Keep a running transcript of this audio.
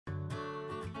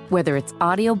Whether it's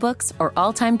audiobooks or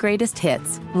all-time greatest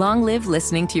hits, long live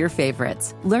listening to your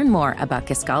favorites. Learn more about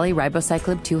Kisqali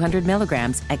Ribociclib 200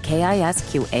 milligrams at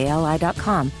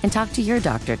KISQALI.com and talk to your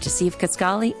doctor to see if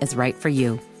Kisqali is right for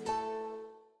you.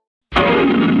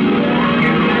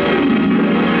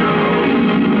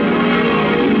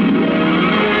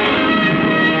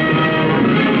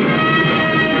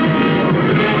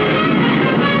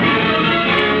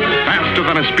 Faster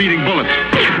than a speeding bullet.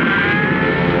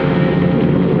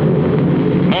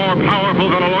 More powerful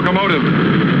than a locomotive.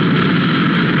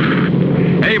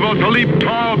 Able to leap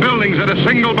tall buildings at a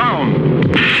single bound.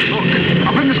 Look,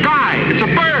 up in the sky. It's a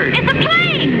bird. It's a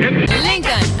plane.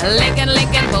 Lincoln,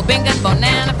 Bobingan,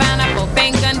 Bonana, Pineapple,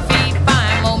 Fingan, Fee,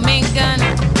 Fine, Momingan,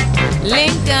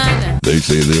 Lincoln. They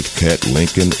say this cat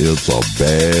Lincoln is a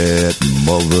bad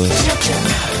mother.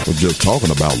 We're just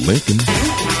talking about Lincoln.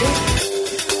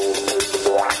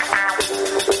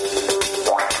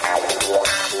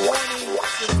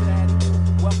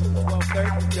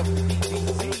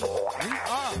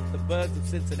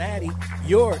 Cincinnati,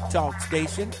 your talk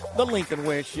station, the Lincoln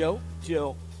Ware Show,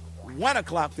 till 1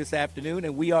 o'clock this afternoon,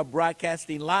 and we are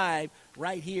broadcasting live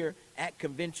right here at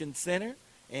Convention Center,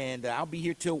 and I'll be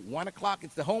here till 1 o'clock.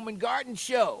 It's the Home and Garden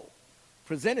Show,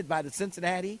 presented by the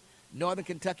Cincinnati, Northern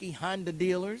Kentucky Honda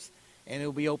dealers, and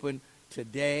it'll be open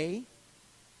today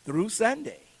through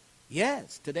Sunday.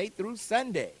 Yes, today through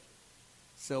Sunday.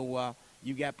 So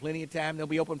you got plenty of time. They'll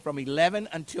be open from 11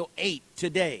 until 8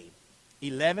 today.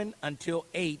 11 until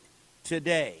 8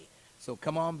 today. So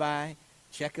come on by,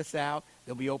 check us out.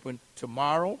 They'll be open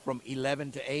tomorrow from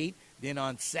 11 to 8, then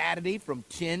on Saturday from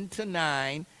 10 to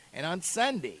 9, and on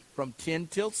Sunday from 10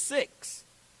 till 6.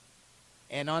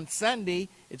 And on Sunday,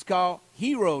 it's called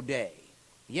Hero Day.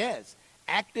 Yes,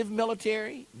 active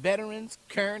military, veterans,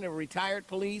 current or retired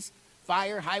police,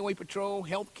 fire, highway patrol,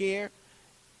 health care.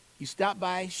 You stop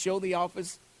by, show the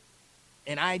office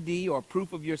an ID or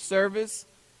proof of your service,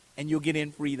 and you'll get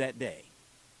in free that day.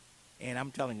 And I'm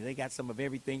telling you, they got some of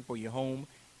everything for your home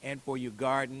and for your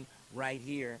garden right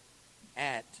here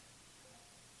at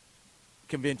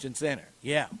Convention Center.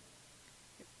 Yeah.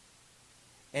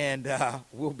 And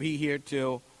we'll be here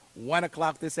till 1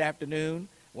 o'clock this afternoon.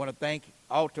 Want to thank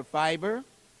Alta Fiber.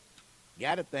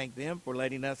 Got to thank them for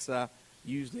letting us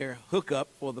use their hookup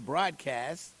for the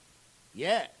broadcast.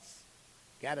 Yes.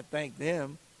 Got to thank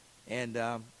them. And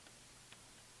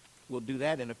we'll do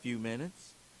that in a few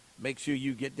minutes. Make sure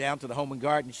you get down to the Home and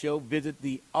Garden Show. Visit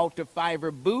the Alta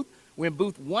Fiber booth. We're in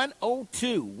booth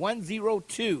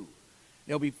 102.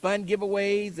 There'll be fun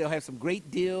giveaways. They'll have some great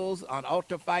deals on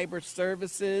Alta Fiber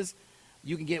services.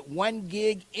 You can get 1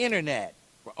 gig internet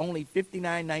for only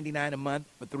 $59.99 a month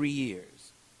for 3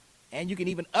 years. And you can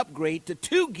even upgrade to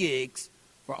 2 gigs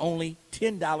for only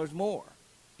 $10 more.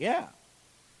 Yeah.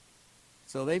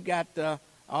 So they've got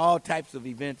all types of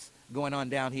events going on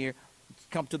down here.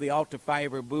 Come to the Alta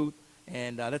Fiber booth,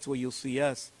 and that's where you'll see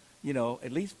us,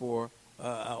 at least for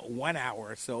 1 hour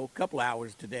or so, a couple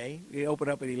hours today. We open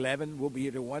up at 11. We'll be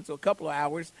here till 1, so a couple of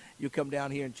hours. You'll come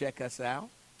down here and check us out.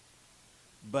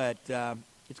 But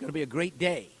it's going to be a great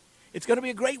day. It's going to be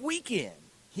a great weekend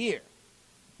here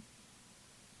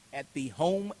at the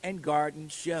Home and Garden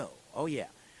Show. Oh, yeah.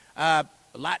 A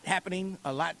lot happening,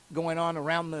 a lot going on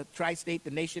around the tri-state,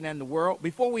 the nation, and the world.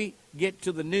 Before we get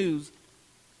to the news,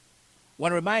 I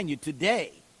want to remind you,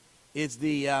 today is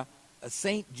the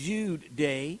St. Jude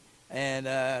Day, and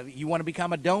you want to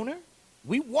become a donor?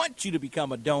 We want you to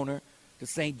become a donor to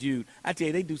St. Jude. I tell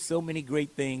you, they do so many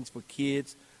great things for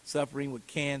kids suffering with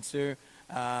cancer.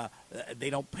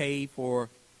 They don't pay for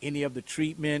any of the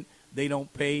treatment. They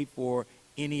don't pay for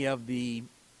any of the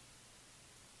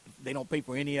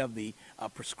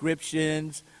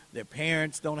prescriptions. Their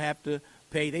parents don't have to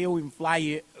pay. They don't even fly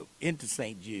you into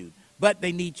St. Jude. But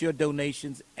they need your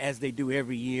donations, as they do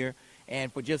every year.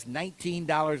 And for just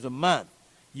 $19 a month,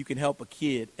 you can help a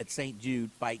kid at St. Jude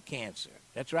fight cancer.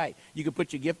 That's right. You can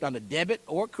put your gift on a debit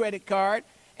or credit card,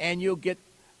 and you'll get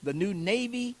the new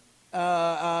Navy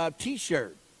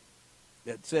T-shirt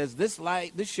that says, this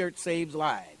shirt saves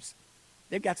lives.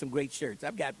 They've got some great shirts.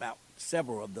 I've got about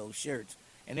several of those shirts,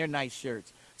 and they're nice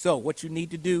shirts. So what you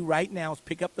need to do right now is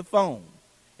pick up the phone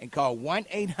and call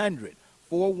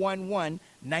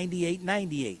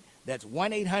 1-800-411-9898. That's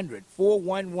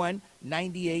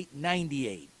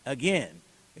 1-800-411-9898. Again,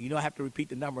 you don't have to repeat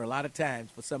the number a lot of times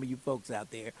for some of you folks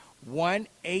out there.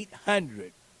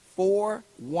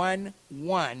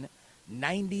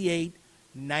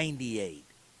 1-800-411-9898.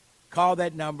 Call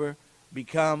that number,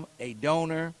 become a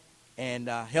donor, and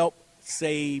help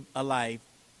save a life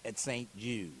at St.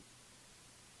 Jude.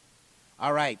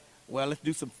 All right. Well, let's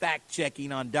do some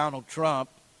fact-checking on Donald Trump.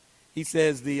 He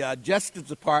says the Justice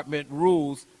Department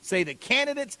rules say that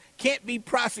candidates can't be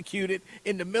prosecuted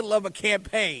in the middle of a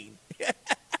campaign.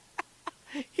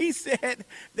 He said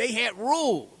they had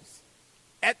rules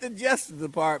at the Justice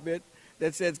Department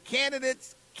that says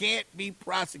candidates can't be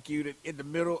prosecuted in the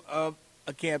middle of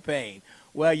a campaign.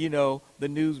 Well, you know, the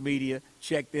news media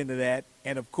checked into that,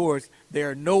 and of course, there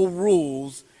are no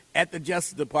rules at the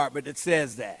Justice Department that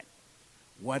says that.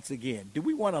 Once again, do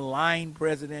we want a lying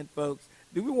president, folks?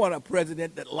 Do we want a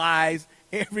president that lies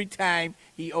every time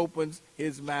he opens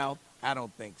his mouth? I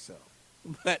don't think so.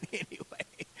 But anyway,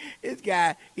 this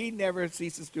guy, he never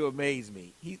ceases to amaze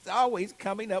me. He's always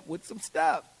coming up with some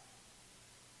stuff.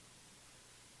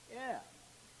 Yeah.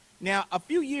 Now, a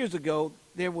few years ago,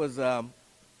 there was a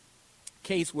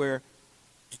case where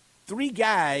 3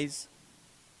 guys,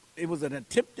 it was an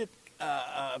attempted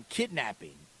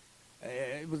kidnapping.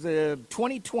 It was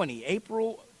 2020,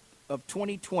 April of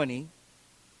 2020.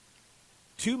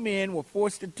 2 men were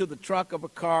forced into the trunk of a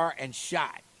car and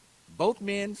shot. Both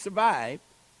men survived.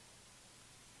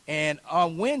 And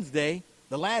on Wednesday,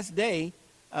 the last day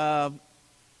of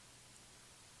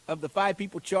the 5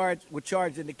 people were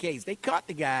charged in the case, they caught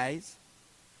the guys.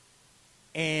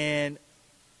 And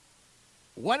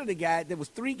one of the guys, there was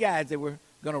 3 guys that were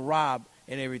going to rob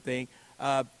and everything. 2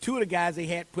 of the guys they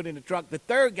had put in the truck. The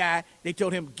third guy, they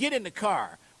told him, get in the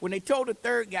car. When they told the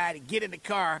third guy to get in the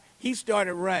car, he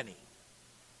started running,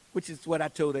 which is what I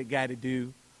told that guy to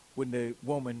do when the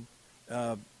woman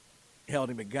held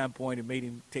him at gunpoint and made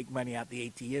him take money out the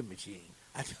ATM machine.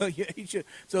 I told you he should.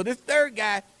 So this third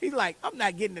guy, he's like, I'm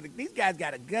not getting it. These guys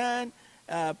got a gun.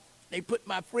 They put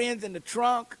my friends in the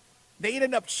trunk. They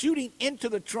ended up shooting into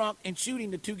the trunk and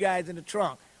shooting the 2 guys in the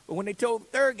trunk. But when they told the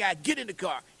third guy, get in the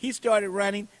car, he started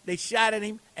running. They shot at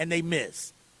him, and they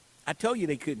missed. I told you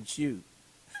they couldn't shoot.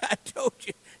 I told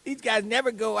you. These guys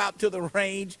never go out to the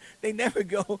range. They never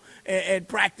go and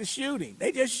practice shooting.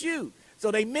 They just shoot. So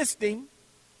they missed him,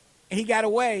 and he got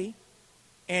away,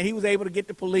 and he was able to get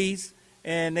the police,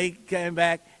 and they came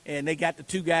back, and they got the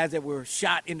 2 guys that were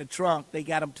shot in the trunk. They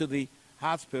got them to the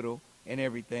hospital and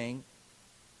everything.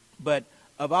 But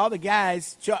of all the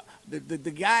guys,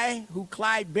 the guy who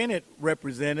Clyde Bennett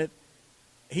represented,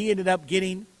 he ended up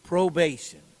getting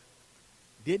probation.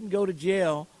 Didn't go to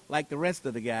jail like the rest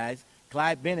of the guys.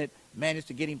 Clyde Bennett managed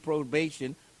to get him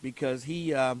probation because he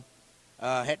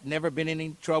had never been in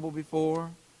any trouble before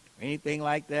or anything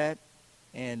like that.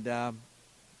 And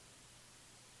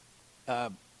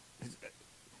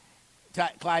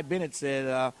Clyde Bennett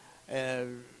said,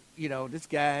 you know, this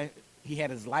guy, he had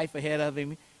his life ahead of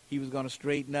him. He was going to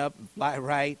straighten up and fly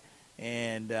right,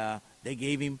 and they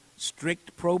gave him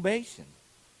strict probation.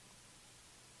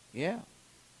 Yeah.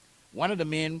 One of the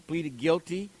men pleaded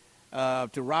guilty to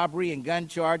robbery and gun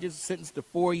charges, sentenced to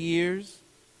 4 years.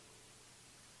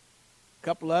 A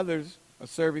couple others are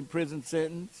serving prison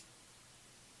sentence.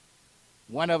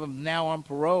 One of them now on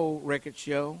parole, records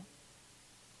show.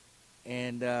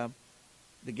 And the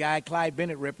guy Clyde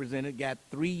Bennett represented got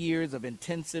 3 years of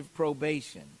intensive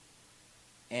probation.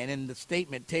 And in the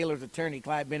statement, Taylor's attorney,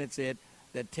 Clyde Bennett, said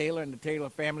that Taylor and the Taylor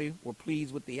family were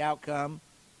pleased with the outcome.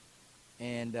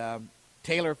 And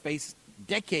Taylor faced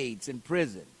decades in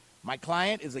prison. My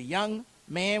client is a young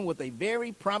man with a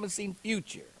very promising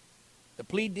future. The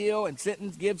plea deal and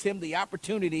sentence gives him the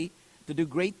opportunity to do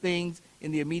great things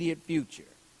in the immediate future.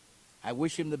 I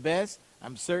wish him the best.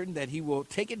 I'm certain that he will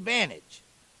take advantage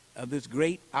of this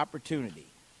great opportunity.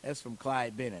 That's from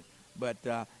Clyde Bennett. But,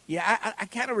 yeah, I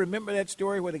kind of remember that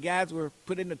story where the guys were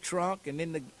put in the trunk, and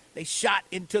then they shot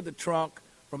into the trunk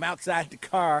from outside the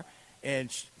car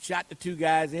and shot the 2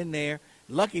 guys in there.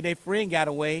 Lucky their friend got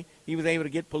away. He was able to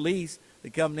get police to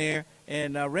come there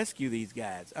and rescue these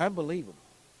guys. Unbelievable.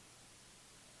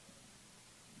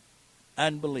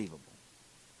 Unbelievable.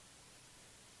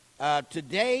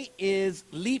 Today is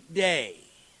Leap Day.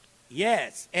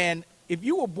 Yes, and if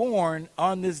you were born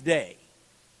on this day,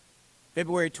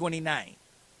 February 29th,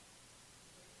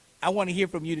 I want to hear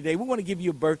from you today. We want to give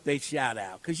you a birthday shout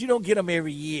out because you don't get them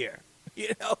every year, you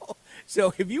know.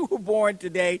 So if you were born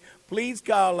today, please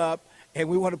call up and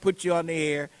we want to put you on the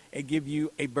air and give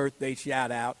you a birthday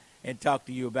shout out and talk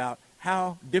to you about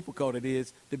how difficult it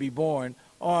is to be born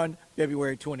on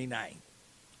February 29th.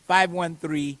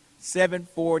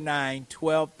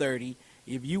 513-749-1230.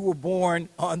 If you were born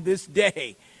on this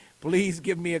day, please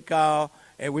give me a call.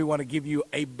 And we want to give you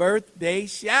a birthday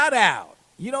shout out.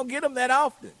 You don't get them that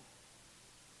often.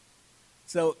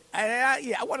 So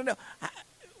I want to know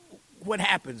what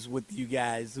happens with you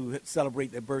guys who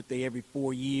celebrate their birthday every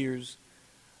 4 years.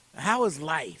 How is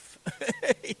life?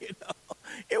 You know,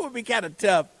 it would be kind of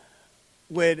tough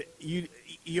when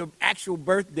your actual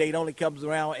birth date only comes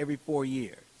around every 4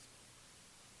 years?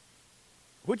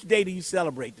 Which day do you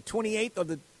celebrate, the 28th or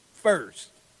the 1st?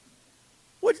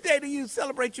 Which day do you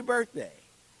celebrate your birthday?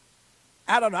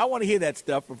 I don't know. I want to hear that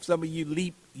stuff from some of you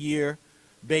leap year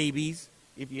babies.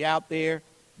 If you're out there,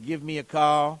 give me a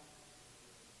call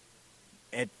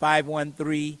at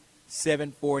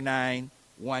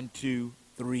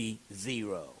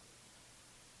 513-749-1230.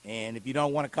 And if you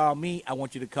don't want to call me, I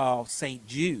want you to call St.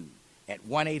 Jude at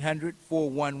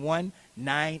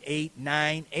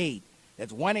 1-800-411-9898.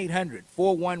 That's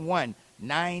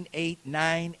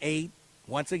 1-800-411-9898.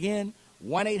 Once again,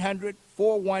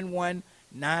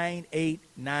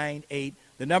 1-800-411-9898.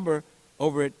 The number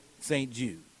over at St.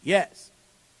 Jude. Yes.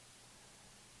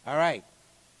 All right.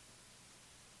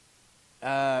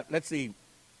 Let's see.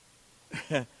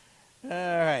 All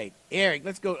right. Eric,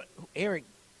 let's go. Eric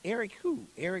who?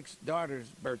 Eric's daughter's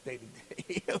birthday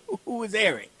today. Who is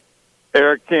Eric?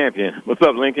 Eric Champion. What's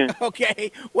up, Lincoln?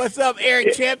 Okay. What's up,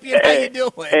 Eric Champion? How you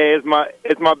doing? Hey,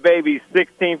 it's my baby's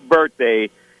 16th birthday,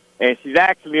 and she's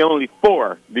actually only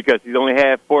 4 because she's only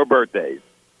had 4 birthdays.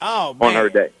 Oh, man. On her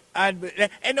day. And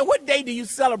what day do you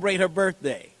celebrate her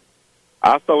birthday?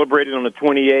 I celebrate it on the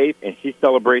 28th, and she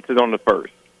celebrates it on the 1st.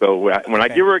 So when I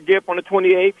give her a gift on the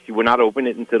 28th, she will not open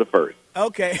it until the 1st.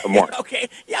 Okay. Okay.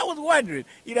 Yeah, I was wondering,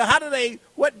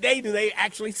 what day do they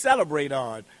actually celebrate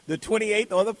on? The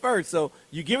 28th or the 1st? So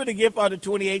you give her the gift on the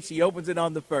 28th, she opens it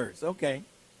on the 1st. Okay.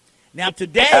 Now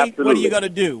today, Absolutely. What are you going to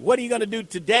do? What are you going to do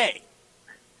today?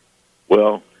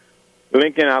 Well,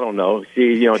 Lincoln, I don't know.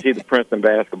 She's a Princeton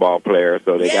basketball player,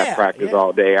 so they got practice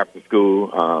all day after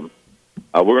school.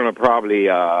 We're going to probably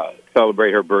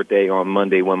celebrate her birthday on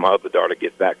Monday when my other daughter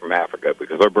gets back from Africa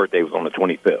because her birthday was on the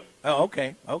 25th. Oh,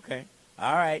 okay.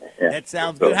 All right. Yeah. That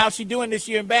sounds good. How's she doing this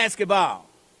year in basketball?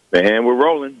 And we're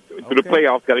rolling through the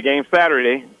playoffs. Got a game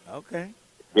Saturday. Okay.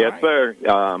 Yes, sir.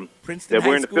 Princeton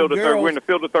we're in the field girls. We're in the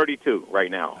field of 32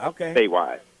 right now. Okay.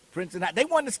 Statewide. Princeton. They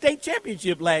won the state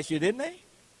championship last year, didn't they?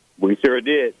 We sure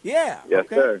did. Yeah. Yes,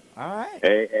 okay. sir. All right.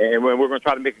 And we're going to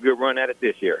try to make a good run at it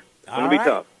this year. It's going to be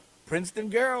tough. Princeton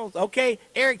girls. Okay.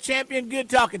 Eric Champion, good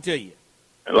talking to you.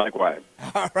 Likewise.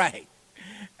 All right.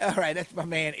 That's my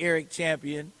man, Eric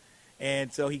Champion.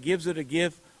 And so he gives her the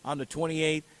gift on the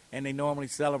 28th, and they normally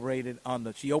celebrate it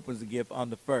she opens the gift on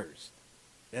the 1st.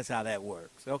 That's how that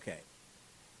works. Okay.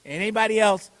 Anybody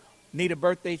else need a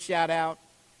birthday shout out?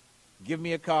 Give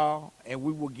me a call, and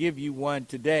we will give you one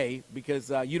today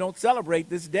because you don't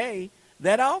celebrate this day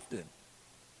that often.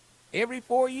 Every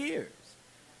 4 years.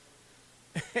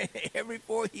 Every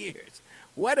 4 years.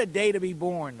 What a day to be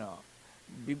born on.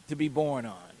 I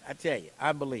tell you,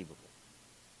 unbelievable.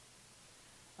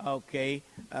 Okay,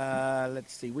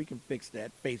 let's see. We can fix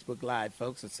that. Facebook Live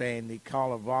folks are saying the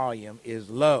caller volume is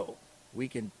low. We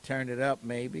can turn it up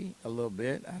maybe a little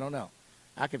bit. I don't know.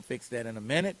 I can fix that in a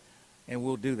minute, and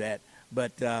we'll do that.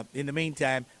 But in the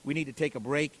meantime, we need to take a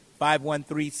break.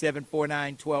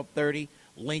 513-749-1230.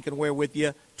 Lincoln Ware with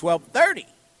you. 1230,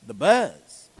 The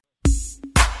Buzz.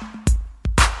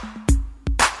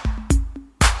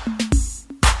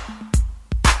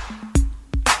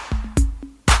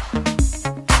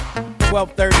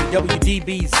 1230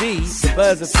 WDBZ, the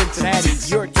Buzz of Cincinnati,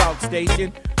 your talk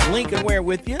station. Lincoln Ware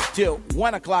with you till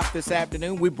 1 o'clock this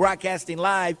afternoon. We're broadcasting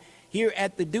live here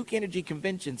at the Duke Energy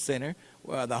Convention Center,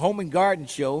 the Home and Garden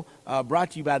Show,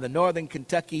 brought to you by the Northern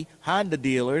Kentucky Honda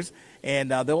dealers. And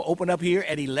they'll open up here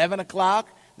at 11 o'clock.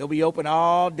 They'll be open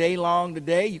all day long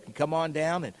today. You can come on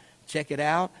down and check it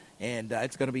out. And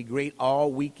it's going to be great all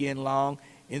weekend long.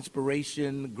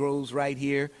 Inspiration grows right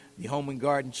here. The Home and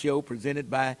Garden Show presented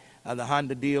by the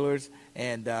Honda dealers.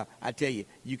 And I tell you,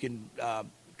 you can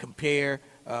compare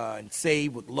and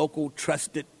save with local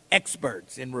trusted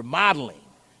experts in remodeling,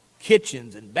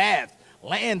 kitchens and baths,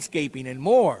 landscaping, and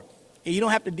more. And you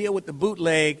don't have to deal with the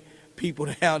bootleg people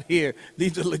down here.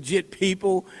 These are legit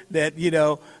people that,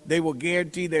 they will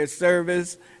guarantee their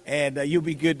service, and you'll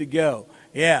be good to go.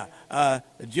 Yeah,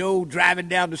 Joe driving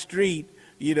down the street,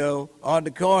 on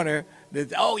the corner,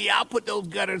 oh, yeah, I'll put those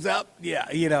gutters up. Yeah,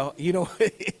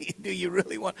 do you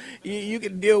really want, you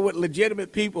can deal with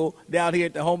legitimate people down here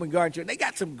at the Home and Garden Show. They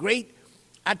got some great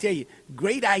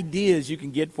ideas you can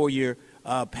get for your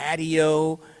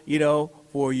patio,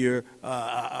 for your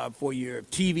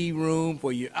TV room,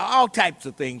 for your all types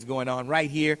of things going on right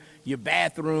here. Your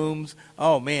bathrooms.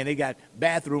 Oh, man, they got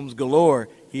bathrooms galore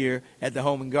here at the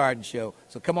Home and Garden Show.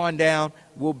 So come on down.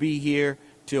 We'll be here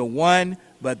till 1,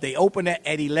 but they open at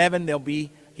 11. They'll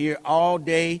be here all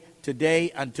day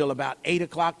today until about 8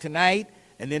 o'clock tonight,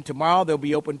 and then tomorrow they'll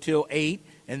be open till 8,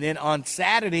 and then on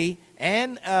Saturday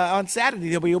And on Saturday,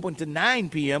 they'll be open to 9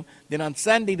 p.m. Then on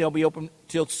Sunday, they'll be open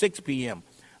till 6 p.m.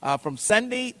 From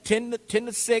Sunday, 10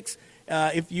 to 6,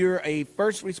 if you're a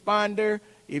first responder,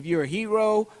 if you're a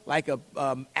hero, like a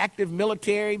active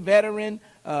military veteran,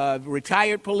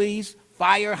 retired police,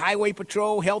 fire, highway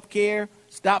patrol, healthcare,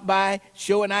 stop by,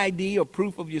 show an ID or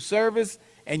proof of your service,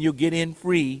 and you'll get in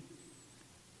free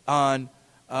on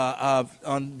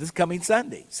this coming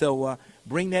Sunday. So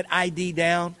bring that ID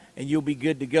down, and you'll be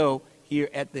good to go here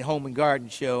at the Home and Garden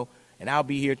Show. And I'll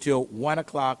be here till 1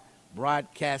 o'clock,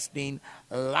 broadcasting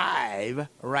live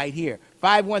right here.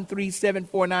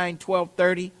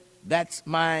 513-749-1230. That's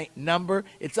my number.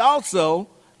 It's also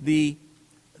the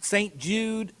St.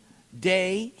 Jude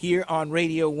Day here on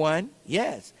Radio 1.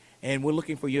 Yes. And we're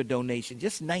looking for your donation.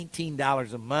 Just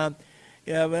 $19 a month.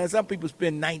 Some people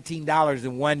spend $19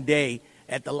 in one day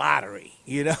at the lottery.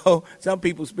 Some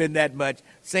people spend that much.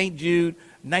 St. Jude,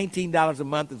 $19 a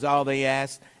month is all they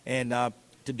ask. And to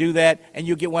do that, and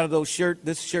you'll get one of those shirts.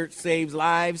 This shirt saves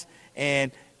lives.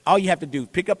 And all you have to do is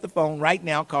pick up the phone right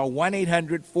now. Call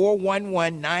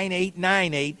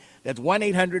 1-800-411-9898. That's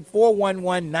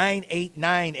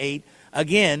 1-800-411-9898.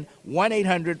 Again,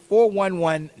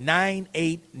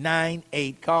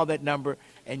 1-800-411-9898. Call that number,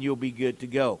 and you'll be good to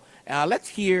go. Let's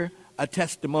hear a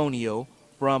testimonial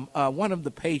from one of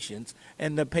the patients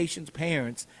and the patient's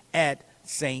parents at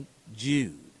St.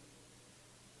 Jude.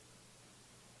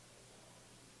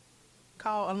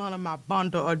 Call Alana my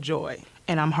bundle of joy,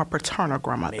 and I'm her paternal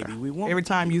grandmother. Maybe we won't. Every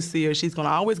time you see her, she's going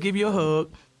to always give you a hug.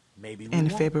 Maybe we In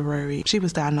won't. February, she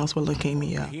was diagnosed with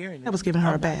leukemia. I was giving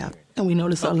her a bath, hearing and we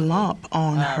noticed a lump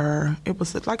on her. It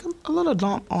was like a little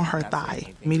lump on her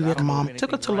thigh. Immediately, mom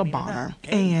took her to LeBonner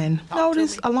and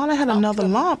noticed Alana had another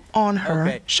lump on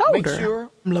her shoulder.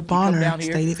 LeBonner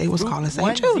stated they was calling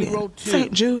St. Jude.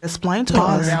 St. Jude explained to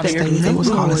us that they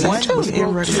was calling St.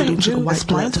 Jude. St. Jude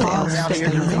explained to us that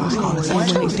they was calling St.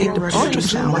 Jude. When they did the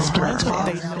ultrasound, explained to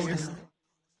us.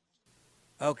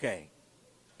 Okay.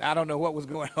 I don't know what was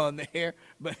going on there,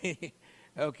 but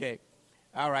okay.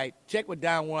 All right. Check with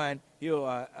Don Juan. He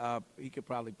could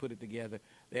probably put it together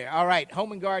there. All right.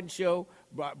 Home and Garden Show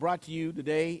brought to you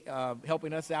today,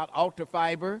 helping us out, Alta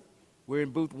Fiber. We're in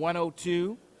booth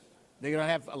 102. They're going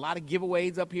to have a lot of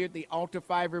giveaways up here at the Alta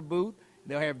Fiber booth.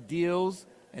 They'll have deals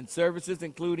and services,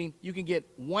 including you can get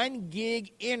 1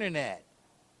 gig internet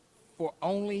for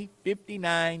only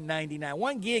 $59.99.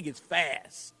 1 gig is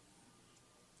fast.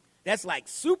 That's like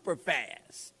super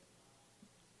fast.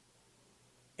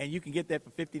 And you can get that for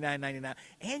 $59.99.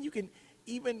 And you can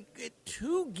even get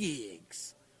 2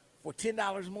 gigs for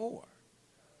 $10 more.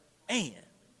 And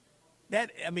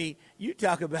you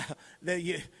talk about that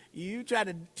you try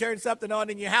to turn something on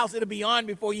in your house, it'll be on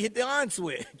before you hit the on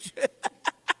switch.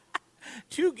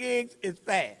 2 gigs is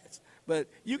fast. But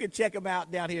you can check them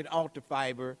out down here at Alta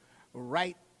Fiber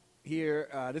right here.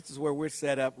 This is where we're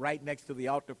set up, right next to the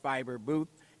Alta Fiber booth.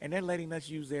 And they're letting us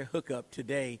use their hookup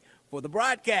today for the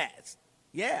broadcast.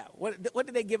 Yeah. What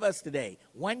did they give us today?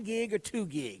 1 gig or 2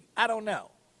 gig? I don't know.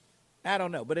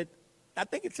 But I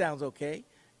think it sounds okay.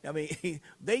 I mean,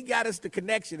 they got us the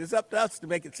connection. It's up to us to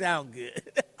make it sound good.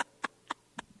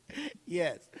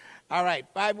 Yes. All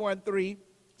right.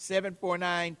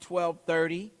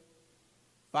 513-749-1230.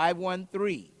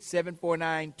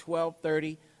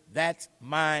 513-749-1230. That's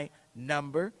my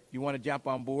number. You want to jump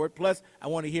on board. Plus, I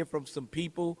want to hear from some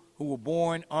people who were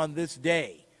born on this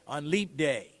day, on Leap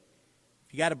Day.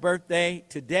 If you got a birthday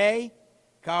today,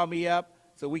 call me up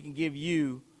so we can give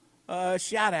you a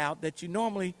shout out that you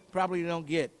normally probably don't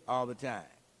get all the time.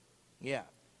 Yeah,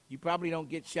 you probably don't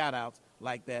get shout outs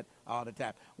like that all the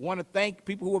time. I want to thank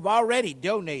people who have already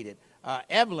donated.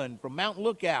 Evelyn from Mount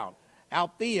Lookout,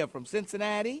 Althea from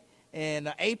Cincinnati,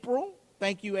 and April.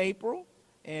 Thank you, April.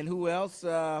 And who else?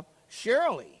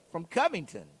 Shirley from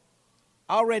Covington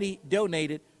already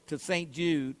donated to St.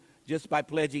 Jude just by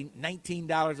pledging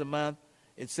 $19 a month.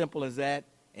 It's simple as that,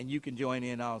 and you can join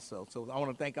in also. So I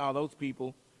want to thank all those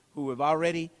people who have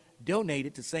already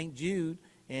donated to St. Jude,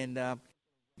 and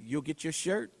you'll get your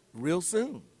shirt real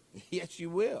soon. Yes, you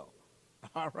will.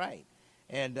 All right.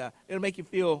 And it'll make you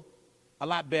feel a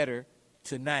lot better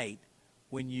tonight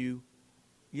when you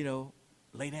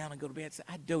lay down and go to bed. Say,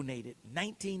 I donated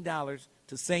 $19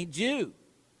 to St. Jude.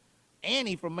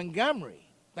 Annie from Montgomery.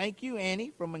 Thank you,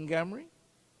 Annie from Montgomery.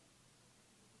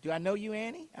 Do I know you,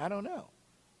 Annie? I don't know.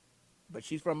 But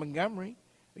she's from Montgomery.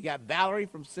 We got Valerie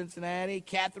from Cincinnati,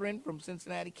 Catherine from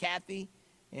Cincinnati, Kathy,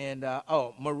 and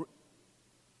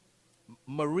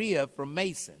Maria from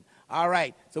Mason. All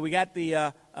right, so we got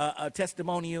the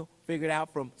testimonial figured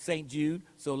out from St. Jude,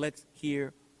 so let's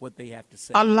hear what they have to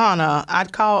say. Alana,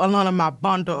 I'd call Alana my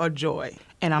bundle of joy,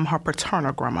 and I'm her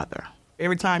paternal grandmother.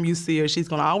 Every time you see her, she's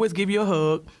going to always give you a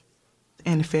hug.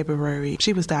 In February,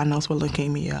 she was diagnosed with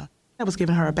leukemia. I was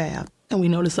giving her a bath, and we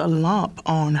noticed a lump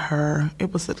on her.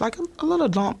 It was like a little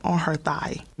lump on her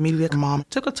thigh. Immediately, Mom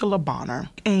took her to Le Bonheur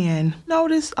and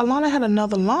noticed Alana had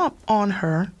another lump on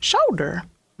her shoulder.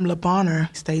 Le Bonheur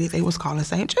stated they was calling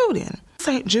St. Jude in.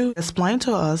 St. Jude explained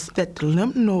to us that the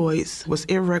lymph nodes was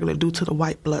irregular due to the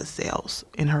white blood cells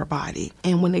in her body.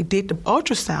 And when they did the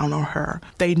ultrasound on her,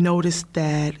 they noticed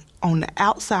that on the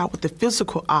outside with the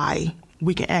physical eye,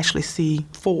 we can actually see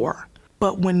 4.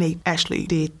 But when they actually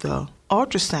did the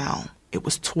ultrasound, it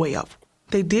was 12.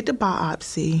 They did the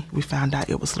biopsy. We found out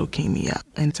it was leukemia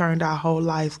and turned our whole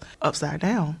life upside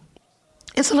down.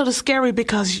 It's a little scary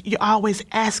because you're always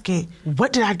asking,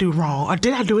 what did I do wrong? Or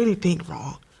did I do anything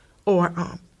wrong? Or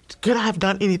could I have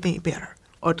done anything better?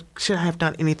 Or should I have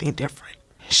done anything different?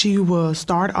 She will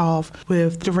start off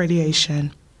with the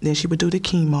radiation. Then she would do the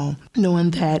chemo,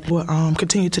 knowing that would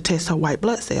continue to test her white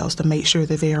blood cells to make sure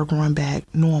that they are growing back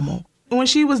normal. When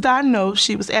she was diagnosed,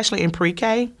 she was actually in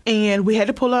pre-K, and we had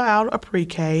to pull her out of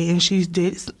pre-K, and she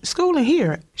did schooling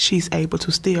here. She's able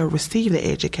to still receive the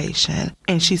education,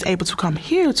 and she's able to come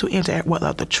here to interact with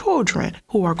other children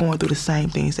who are going through the same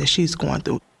things that she's going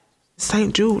through.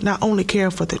 St. Jude not only care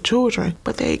for the children,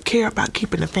 but they care about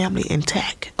keeping the family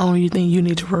intact. Only thing you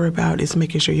need to worry about is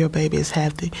making sure your baby is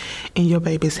healthy and your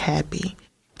baby is happy.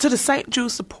 To the St.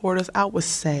 Jude supporters, I would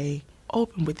say,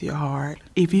 open with your heart.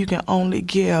 If you can only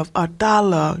give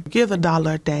 $1, give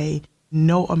 $1 a day.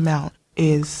 No amount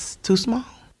is too small.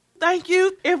 Thank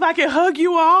you. If I can hug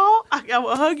you all, I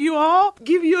will hug you all,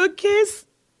 give you a kiss.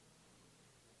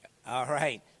 All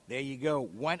right. There you go.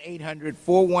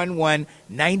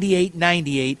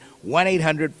 1-800-411-9898.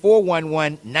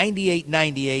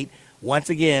 1-800-411-9898. Once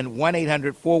again,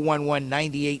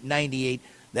 1-800-411-9898.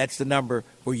 That's the number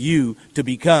for you to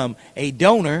become a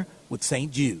donor with St.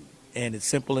 Jude. And it's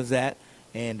simple as that.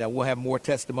 And we'll have more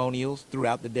testimonials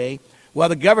throughout the day. Well,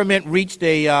 the government reached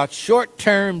a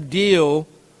short-term deal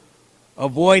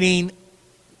avoiding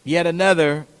yet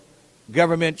another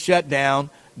government shutdown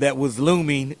that was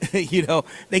looming.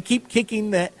 They keep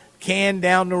kicking that can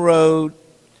down the road.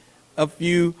 A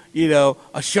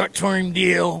short-term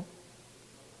deal.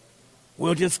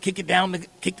 We'll just kick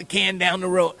the can down the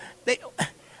road.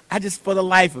 For the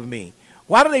life of me,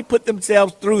 why do they put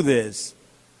themselves through this?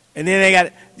 And then they got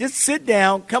to just sit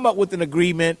down, come up with an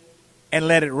agreement, and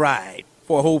let it ride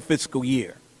for a whole fiscal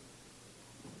year.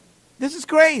 This is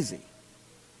crazy.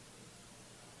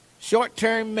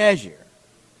 Short-term measure.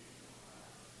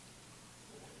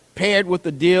 Paired with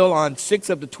the deal on 6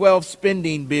 of the 12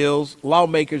 spending bills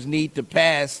lawmakers need to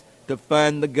pass to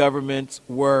fund the government's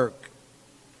work.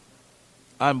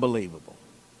 Unbelievable.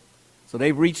 So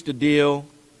they've reached a deal,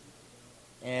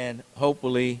 and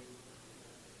hopefully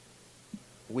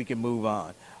we can move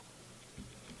on.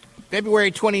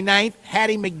 February 29th,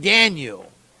 Hattie McDaniel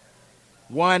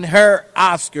won her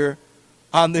Oscar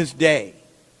on this day.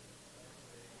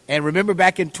 And remember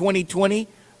back in 2020,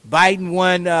 Biden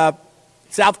won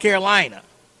South Carolina.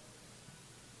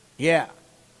 Yeah.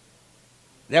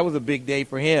 That was a big day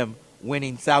for him,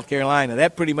 winning South Carolina.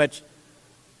 That pretty much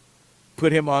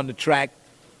put him on the track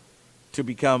to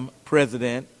become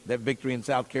president, that victory in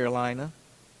South Carolina.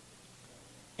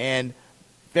 And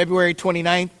February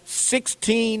 29th,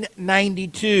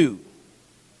 1692,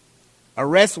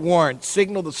 arrest warrant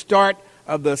signaled the start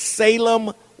of the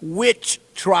Salem witch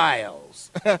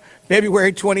trials.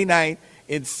 February 29th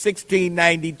in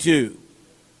 1692.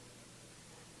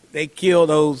 They killed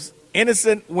those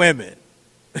innocent women.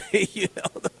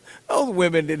 Those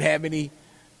women didn't have any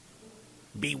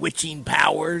bewitching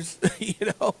powers.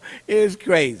 It is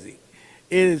crazy.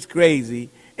 It is crazy.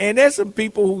 And there's some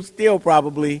people who still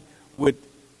probably would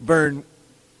burn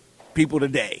people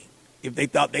today if they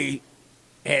thought they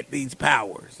had these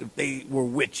powers, if they were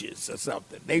witches or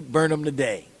something. They'd burn them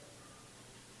today.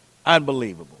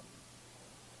 Unbelievable.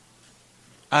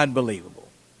 Unbelievable.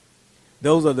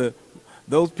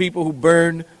 Those people who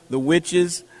burn the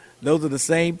witches, those are the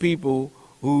same people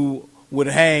who would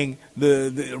hang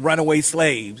the runaway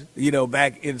slaves,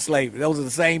 back in slavery. Those are the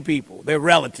same people. They're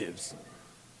relatives.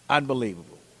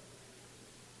 Unbelievable.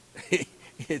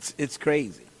 It's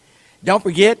crazy. Don't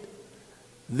forget,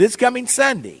 this coming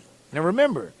Sunday. Now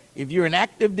remember, if you're an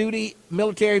active duty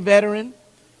military veteran,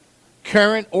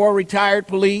 current or retired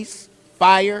police,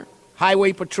 fire,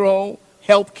 highway patrol,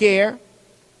 health care,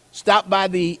 stop by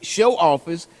the show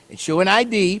office and show an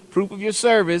ID, proof of your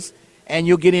service, and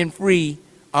you'll get in free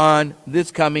on this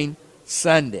coming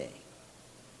Sunday.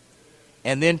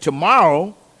 And then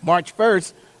tomorrow, March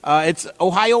 1st, it's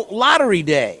Ohio Lottery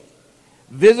Day.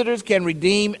 Visitors can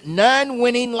redeem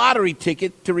non-winning lottery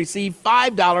ticket to receive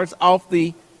 $5 off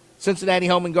the Cincinnati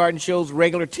Home and Garden Show's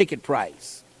regular ticket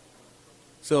price.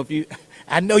 So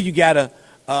I know you got a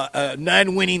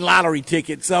non-winning lottery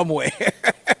ticket somewhere.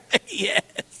 Yes.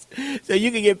 So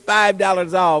you can get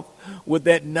 $5 off with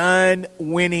that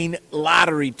non-winning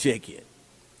lottery ticket.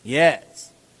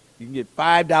 Yes. You can get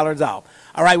 $5 off.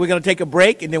 All right, we're going to take a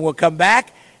break, and then we'll come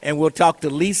back, and we'll talk to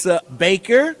Lisa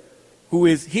Baker, who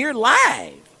is here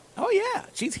live. Oh, yeah,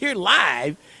 she's here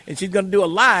live, and she's going to do a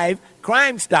live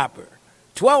Crime Stopper.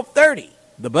 12:30,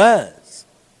 The Buzz.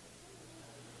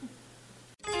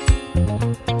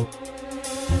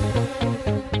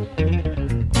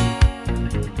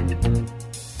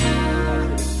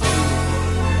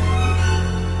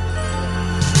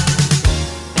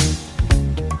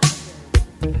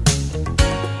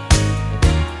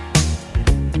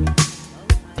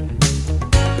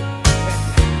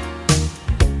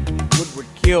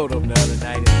 Killed him the other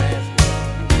night in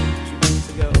basketball 2 weeks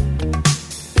ago.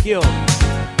 Killed him.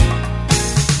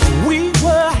 We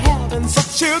were having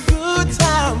such a good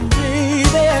time, baby.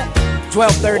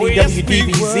 1230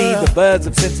 WDBZ, the Buzz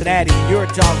of Cincinnati, your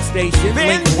talk station.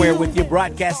 Lincoln Ware with you,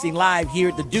 broadcasting live here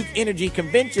at the Duke Energy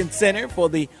Convention Center for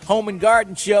the Home and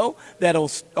Garden Show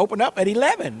that'll open up at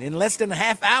 11. In less than a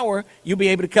half hour, you'll be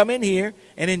able to come in here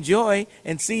and enjoy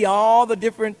and see all the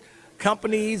different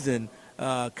companies and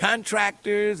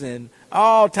contractors and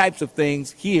all types of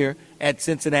things here at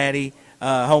Cincinnati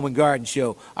Home and Garden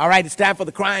Show. All right, it's time for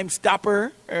the Crime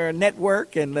Stopper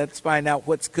Network, and let's find out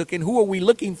what's cooking. Who are we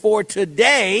looking for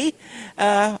today?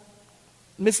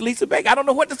 Miss Lisa Baker. I don't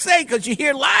know what to say because you're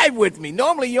here live with me.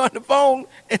 Normally you're on the phone,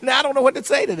 and I don't know what to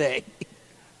say today.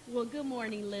 Well, good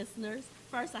morning, listeners.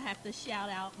 First, I have to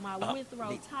shout out my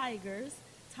Withrow Tigers.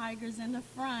 Tigers in the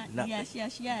front. Nothing.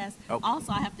 Yes. Oh.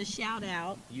 Also, I have to shout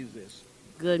out. Use this.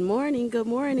 Good morning.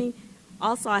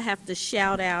 Also, I have to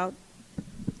shout out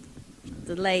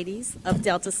the ladies of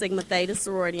Delta Sigma Theta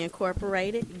Sorority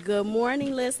Incorporated. Good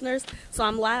morning, listeners. So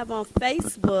I'm live on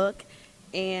Facebook,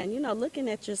 and, looking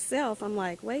at yourself, I'm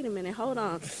like, wait a minute, hold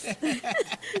on.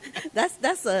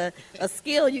 That's a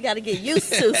skill you got to get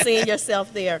used to, seeing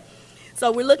yourself there.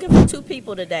 So we're looking for 2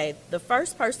 people today. The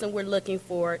first person we're looking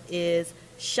for is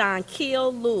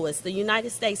Shaquille Lewis, the United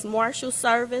States Marshal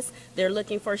Service. They're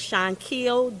looking for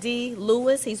Shaquille D.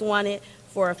 Lewis. He's wanted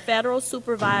for a federal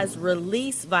supervised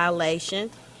release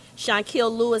violation.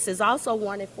 Shaquille Lewis is also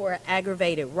wanted for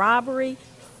aggravated robbery,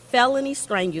 felony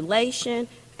strangulation,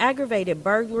 aggravated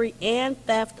burglary, and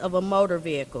theft of a motor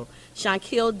vehicle.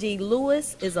 Shaquille D.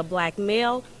 Lewis is a black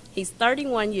male. He's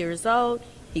 31 years old.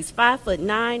 He's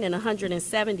 5'9" and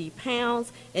 170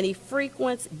 pounds, and he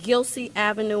frequents Gilsey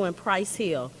Avenue and Price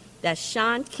Hill. That's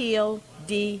Shaquille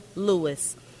D.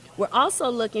 Lewis. We're also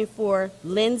looking for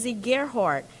Lindsay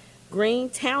Gerhardt, Green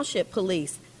Township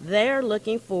Police. They're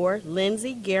looking for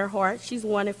Lindsay Gerhardt. She's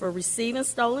wanted for receiving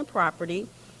stolen property.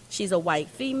 She's a white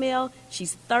female.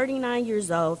 She's 39 years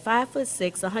old,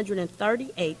 5'6",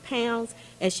 138 pounds,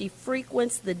 and she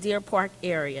frequents the Deer Park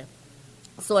area.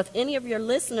 So if any of your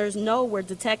listeners know where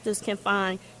detectives can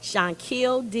find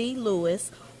Shaquille D. Lewis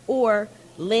or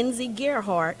Lindsay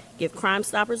Gerhardt, give Crime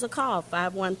Stoppers a call,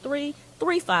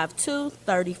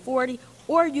 513-352-3040,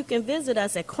 or you can visit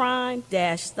us at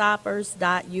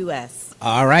crime-stoppers.us.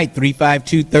 All right,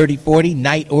 352-3040,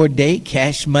 night or day,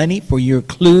 cash money for your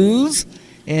clues,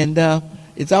 and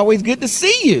it's always good to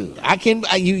see you.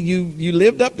 You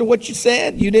lived up to what you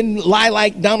said. You didn't lie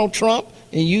like Donald Trump.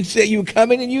 And you said you were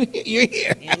coming, and you're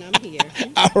here. And I'm here.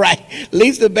 All right.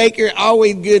 Lisa Baker,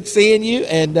 always good seeing you,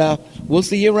 and we'll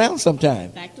see you around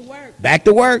sometime. Back to work. Back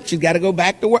to work. She's got to go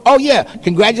back to work. Oh, yeah.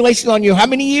 Congratulations on your how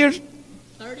many years?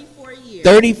 34 years.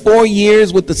 34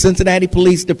 years with the Cincinnati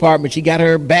Police Department. She got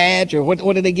her badge, or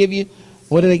what did they give you?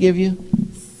 What did they give you?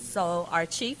 So our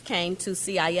chief came to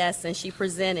CIS, and she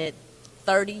presented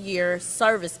 30-year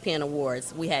service pin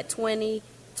awards. We had 20,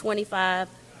 25,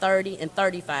 30, and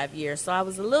 35 years. So I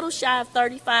was a little shy of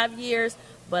 35 years,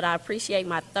 but I appreciate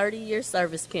my 30-year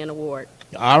service pin award.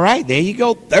 All right, there you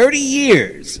go, 30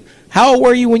 years. How old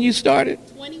were you when you started?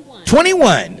 21.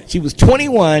 21. She was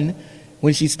 21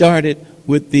 when she started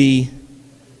with the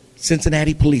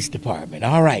Cincinnati Police Department.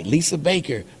 All right, Lisa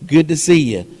Baker, good to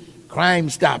see you.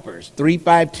 Crime Stoppers,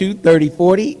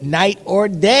 352-3040, night or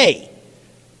day.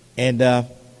 And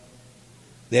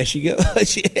there she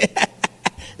goes.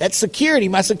 That's security.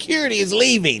 My security is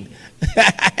leaving.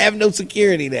 I have no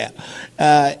security now.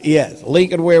 Yes,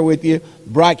 Lincoln Ware with you,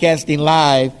 broadcasting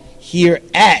live here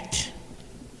at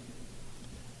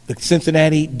the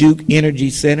Cincinnati Duke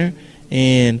Energy Center.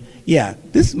 And Yeah,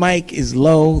 this mic is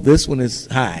low, this one is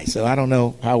high, so I don't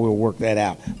know how we'll work that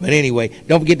out. But anyway,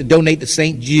 don't forget to donate to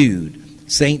St. Jude.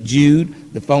 St. Jude,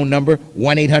 the phone number,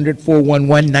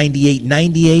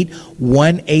 1-800-411-9898,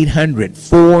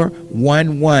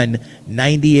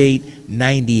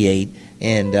 1-800-411-9898,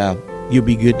 and you'll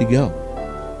be good to go.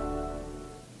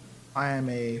 I am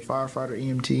a firefighter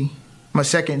EMT. I'm a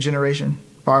second generation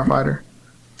firefighter.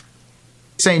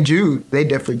 St. Jude, they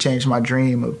definitely changed my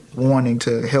dream of wanting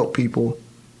to help people.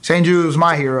 St. Jude was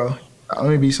my hero. Let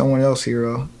me be someone else's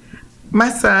hero.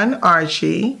 My son,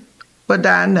 Archie, was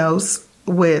diagnosed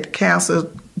with cancer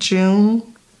June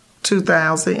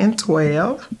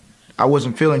 2012. I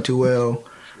wasn't feeling too well,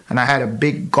 and I had a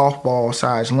big golf ball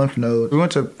sized lymph node. We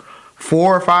went to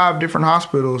 4 or 5 different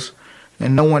hospitals,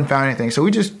 and no one found anything. So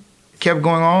we just kept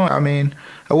going on. I mean,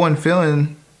 I wasn't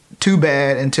feeling too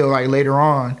bad until like later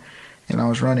on, and I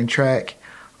was running track.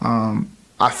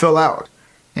 I fell out,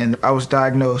 and I was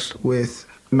diagnosed with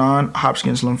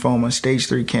non-Hodgkin's lymphoma, stage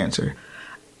 3 cancer.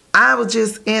 I was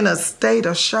just in a state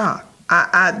of shock.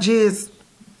 I just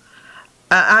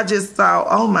thought,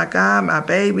 oh my God, my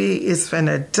baby is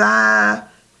finna die.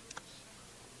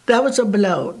 That was a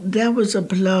blow. That was a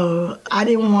blow. I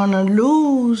didn't want to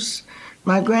lose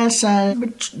my grandson,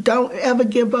 but don't ever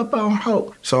give up on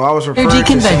hope. So I was referred to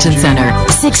Convention Center,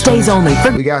 6 days only.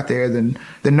 We got there, then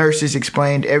the nurses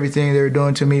explained everything they were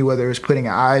doing to me, whether it was putting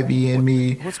an IV in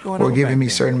me or giving me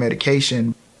certain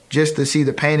medication. Just to see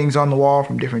the paintings on the wall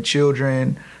from different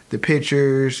children, the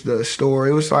pictures, the story.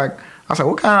 It was like, I was like,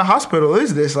 what kind of hospital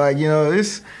is this? Like, you know,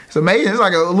 it's amazing. It's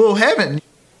like a little heaven.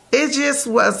 It just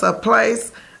was a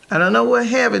place, I don't know what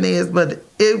heaven is, but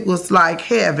it was like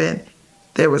heaven.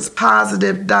 There was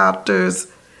positive doctors.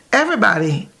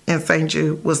 Everybody in St.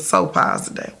 Jude was so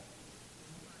positive.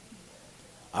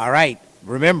 All right.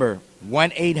 Remember,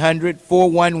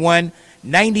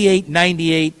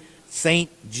 1-800-411-9898,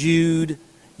 St. Jude.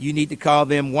 You need to call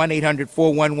them,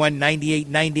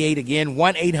 1-800-411-9898. Again,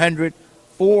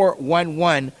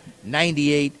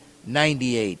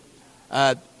 1-800-411-9898.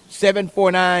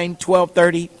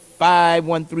 749-1230,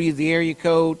 513 is the area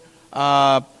code.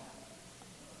 Are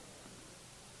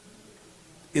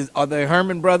the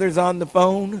Herman brothers on the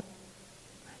phone?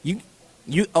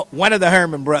 One of the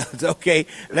Herman brothers. Okay,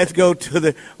 let's go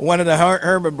to one of the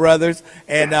Herman brothers.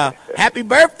 And happy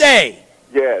birthday!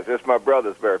 Yes, it's my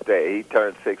brother's birthday. He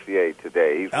turned 68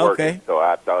 today. He's working, so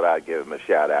I thought I'd give him a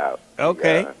shout out.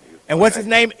 Okay. And what's his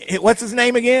name? What's his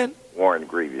name again? Warren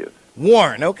Grievous.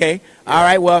 Warren. Okay. Yeah. All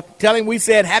right. Well, tell him we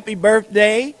said happy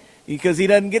birthday because he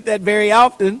doesn't get that very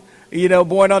often. You know,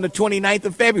 born on the 29th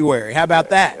of February. How about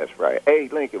that? That's right. Hey,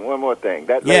 Lincoln, one more thing.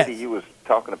 That lady you was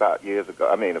talking about years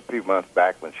ago, I mean, a few months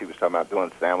back when she was talking about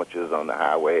doing sandwiches on the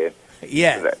highway.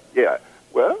 Yes. Yeah.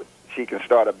 Well, she can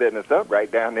start a business up right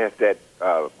down there at that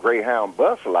Greyhound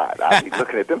bus lot. I'll be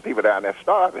looking at them people down there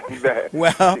starving.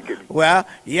 Well,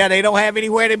 yeah, they don't have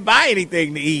anywhere to buy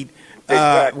anything to eat.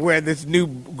 Exactly. Where this new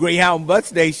Greyhound bus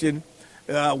station,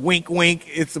 wink, wink,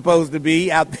 it's supposed to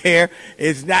be out there.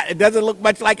 It's not. It doesn't look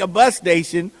much like a bus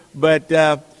station, but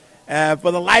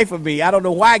for the life of me, I don't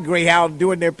know why Greyhound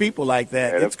doing their people like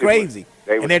that. Yeah, it's crazy.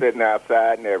 They were sitting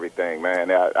outside and everything, man.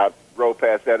 I rode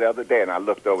past that the other day, and I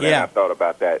looked over there and I thought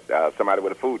about that. Somebody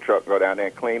with a food truck go down there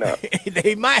and clean up.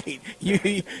 They might.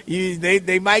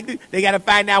 They might. They got to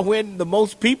find out when the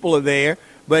most people are there.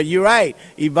 But you're right.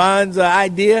 Yvonne's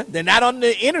idea, they're not on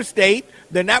the interstate.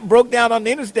 They're not broke down on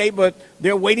the interstate, but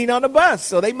they're waiting on the bus.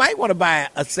 So they might want to buy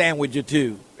a sandwich or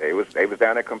two. They was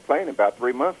down there complaining about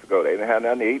 3 months ago. They didn't have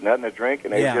nothing to eat, nothing to drink,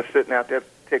 and they were just sitting out there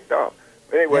ticked off.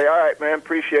 Anyway, all right, man,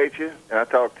 appreciate you, and I'll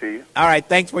talk to you. All right,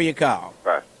 thanks for your call.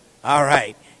 Bye. All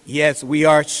right. Yes, we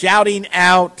are shouting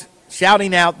out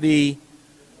the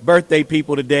birthday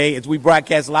people today as we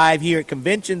broadcast live here at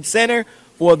Convention Center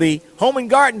for the Home and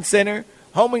Garden Center,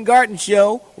 Home and Garden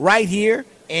Show right here.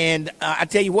 And I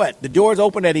tell you what, the doors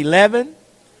open at 11.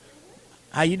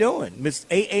 How you doing? Miss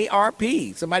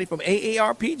AARP. Somebody from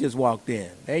AARP just walked in.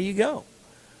 There you go.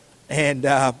 And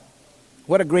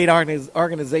what a great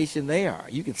organization they are.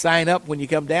 You can sign up when you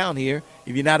come down here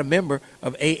if you're not a member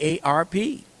of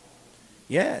AARP.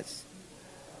 Yes.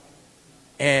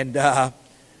 And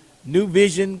New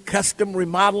Vision Custom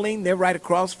Remodeling, they're right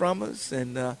across from us.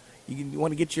 And you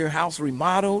want to get your house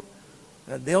remodeled,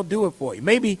 they'll do it for you.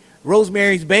 Maybe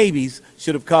Rosemary's Babies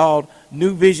should have called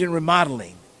New Vision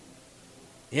Remodeling.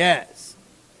 Yes.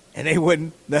 And they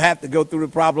wouldn't have to go through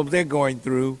the problems they're going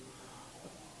through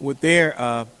with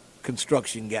their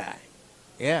construction guy.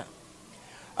 Yeah.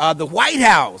 The White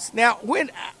House. Now,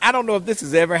 I don't know if this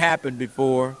has ever happened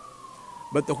before,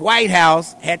 but the White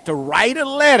House had to write a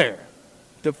letter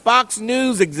to Fox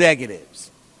News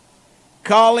executives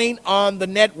calling on the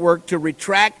network to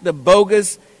retract the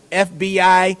bogus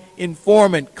FBI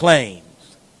informant claims.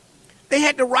 They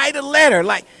had to write a letter,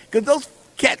 because those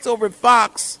cats over at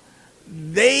Fox,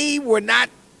 they were not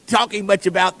talking much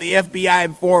about the FBI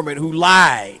informant who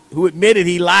lied, who admitted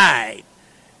he lied,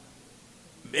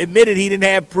 admitted he didn't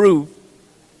have proof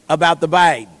about the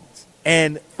Bidens.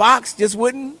 And Fox just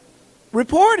wouldn't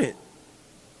report it.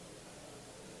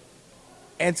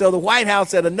 And so the White House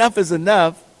said, enough is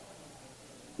enough.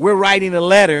 We're writing a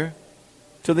letter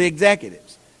to the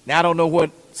executives. Now, I don't know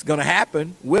what's going to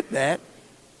happen with that,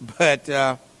 but,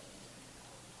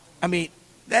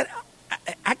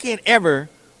 I can't ever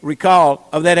recall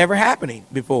of that ever happening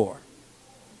before.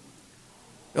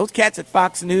 Those cats at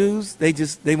Fox News, they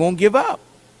won't give up.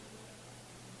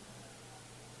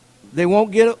 They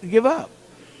won't give up.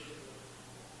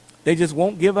 They just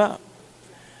won't give up.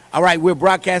 All right, we're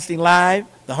broadcasting live,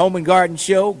 the Home and Garden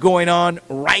Show going on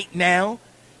right now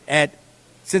at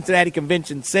Cincinnati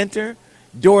Convention Center.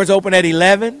 Doors open at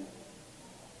 11.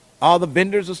 All the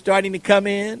vendors are starting to come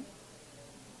in.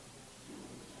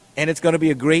 And it's going to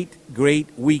be a great, great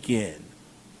weekend.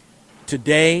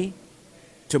 Today,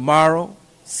 tomorrow,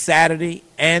 Saturday,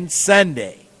 and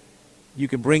Sunday, you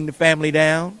can bring the family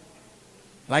down.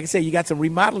 Like I said, you got some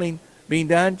remodeling being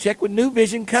done. Check with New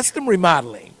Vision Custom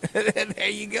Remodeling. There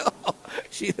you go.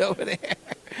 She's over there.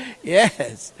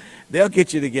 Yes, they'll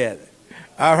get you together.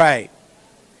 All right.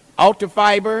 Ultra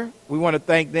Fiber, we want to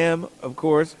thank them, of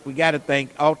course. We got to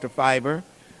thank Ultra Fiber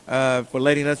for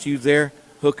letting us use their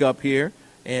hookup here.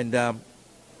 And they're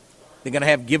going to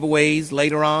have giveaways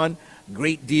later on,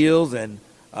 great deals, and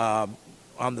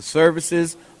on the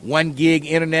services, 1 gig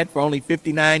internet for only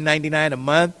 $59.99 a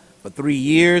month for 3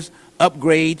 years,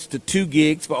 upgrades to 2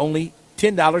 gigs for only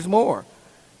 $10 more.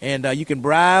 And you can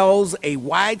browse a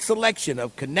wide selection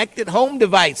of connected home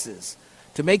devices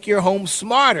to make your home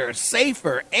smarter,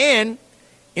 safer, and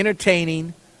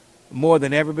entertaining more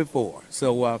than ever before.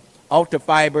 So Ultra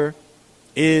Fiber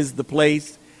is the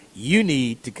place you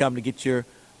need to come to get your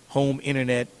home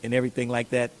internet and everything like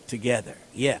that together.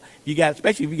 Yeah,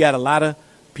 especially if you got a lot of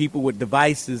people with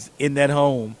devices in that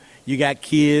home. You got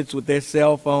kids with their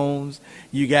cell phones.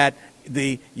 You got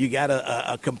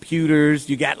computers.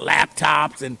 You got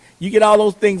laptops, and you get all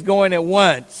those things going at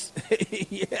once.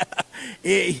 Yeah.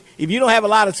 If you don't have a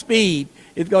lot of speed,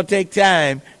 it's going to take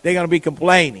time. They're going to be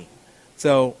complaining.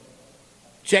 So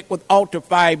check with Ultra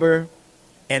Fiber,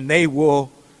 and they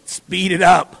will speed it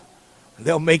up.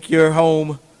 They'll make your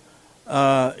home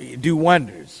do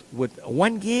wonders. With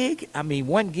 1 gig,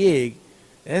 1 gig,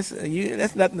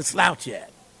 that's nothing to slouch at.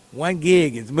 1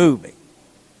 gig is moving,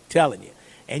 I'm telling you.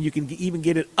 And you can even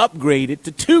get it upgraded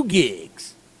to 2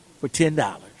 gigs for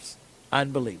 $10.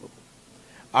 Unbelievable.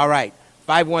 All right,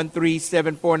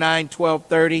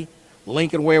 513-749-1230.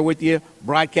 Lincoln Ware with you,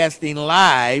 broadcasting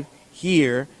live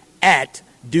here at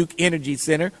Duke Energy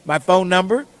Center. My phone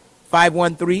number,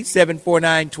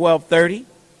 513-749-1230,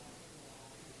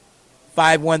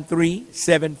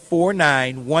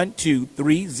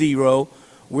 513-749-1230.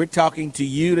 We're talking to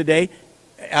you today,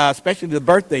 especially the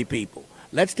birthday people.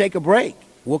 Let's take a break.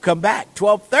 We'll come back.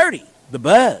 1230, The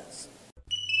Buzz.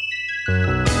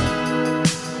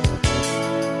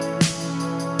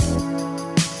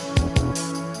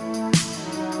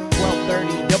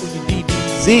 1230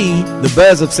 WDBZ, The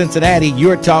Buzz of Cincinnati,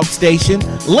 your talk station.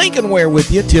 Lincoln Ware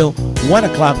with you till 1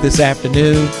 o'clock this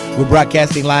afternoon. We're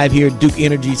broadcasting live here at Duke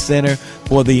Energy Center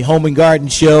for the Home and Garden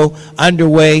Show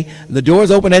underway. The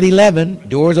doors open at 11.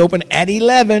 Doors open at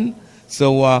 11.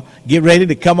 So get ready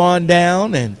to come on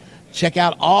down and check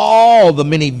out all the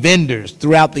many vendors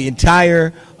throughout the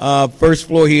entire first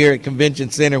floor here at Convention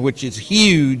Center, which is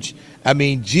huge. I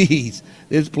mean, geez,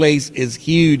 this place is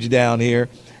huge down here.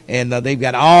 And they've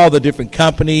got all the different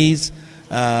companies,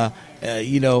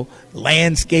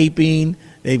 landscaping.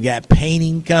 They've got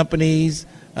painting companies.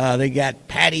 They got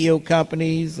patio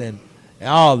companies and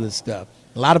all this stuff.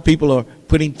 A lot of people are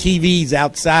putting TVs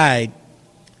outside.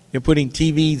 They're putting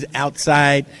TVs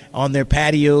outside on their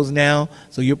patios now,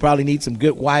 so you'll probably need some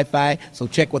good Wi-Fi. So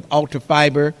check with Ultra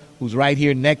Fiber, who's right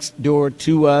here next door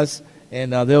to us,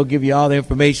 and they'll give you all the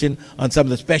information on some of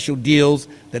the special deals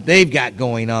that they've got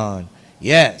going on.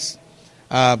 Yes,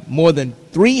 more than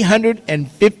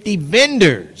 350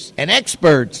 vendors and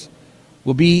experts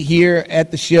will be here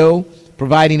at the show,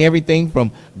 providing everything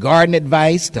from garden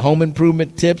advice to home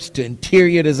improvement tips to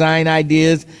interior design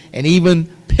ideas and even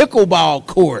pickleball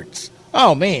courts.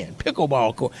 Oh, man,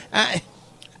 pickleball court.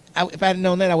 If I had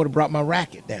known that, I would have brought my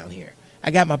racket down here.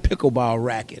 I got my pickleball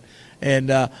racket. And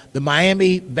the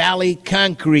Miami Valley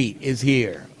Concrete is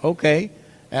here. Okay.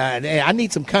 Hey, I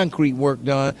need some concrete work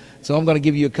done, so I'm going to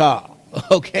give you a call.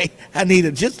 Okay? I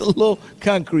need just a little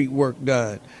concrete work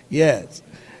done. Yes.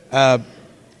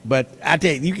 But I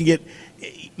tell you, you can get,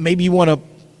 maybe you want to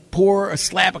pour a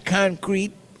slab of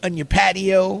concrete on your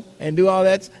patio and do all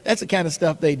that. That's the kind of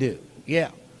stuff they do.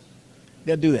 Yeah.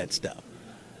 They'll do that stuff.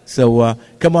 So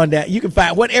come on down. You can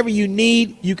find whatever you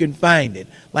need, you can find it.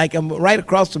 Like I'm right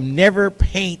across from Never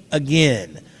Paint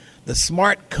Again, the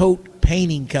Smart Coat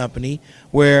Painting Company,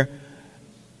 where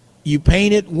you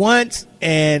paint it once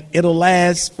and it'll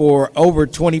last for over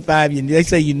 25 years. They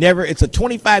say it's a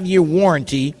 25-year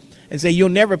warranty, and say you'll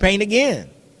never paint again.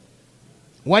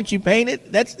 Once you paint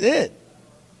it, that's it.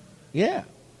 Yeah.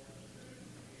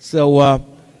 So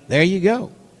there you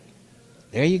go.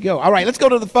 There you go. All right, let's go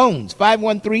to the phones.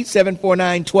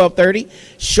 513-749-1230.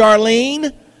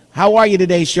 Charlene, how are you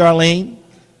today, Charlene?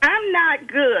 I'm not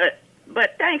good,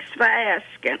 but thanks for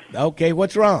asking. Okay,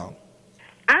 what's wrong?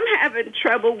 I'm having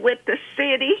trouble with the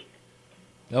city.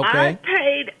 Okay. I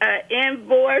paid an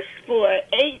invoice for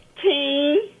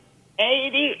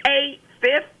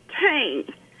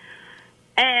 $1888.15,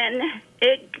 and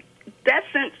it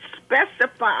doesn't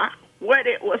specify what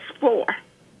it was for.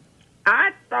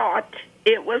 I thought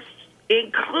it was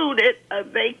included a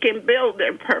vacant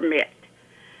building permit.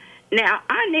 Now,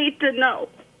 I need to know,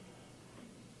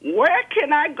 where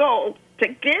can I go to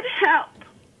get help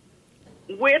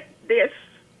with this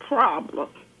problem?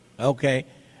 Okay.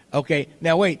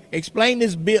 Now, wait. Explain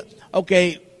this bill.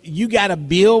 Okay, you got a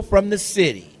bill from the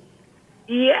city.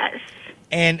 Yes.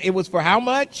 And it was for how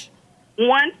much?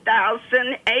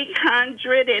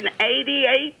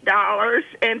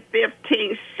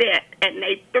 $1,888.15, and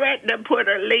they threatened to put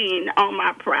a lien on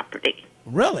my property.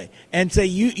 Really? And so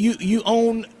you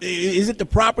own, is it the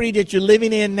property that you're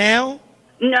living in now?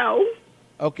 No.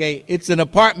 Okay, it's an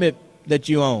apartment that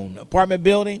you own, apartment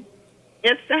building?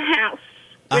 It's a house.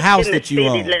 A house that you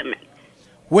own. Limit.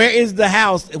 Where is the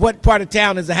house? What part of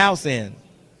town is the house in?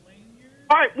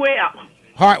 Hartwell.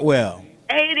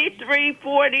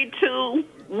 8342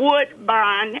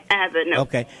 Woodbine Avenue.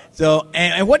 Okay. So,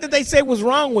 and what did they say was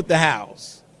wrong with the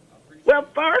house? Well,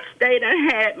 first they done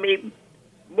had me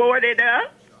boarded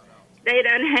up. They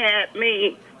done had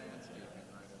me,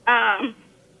 I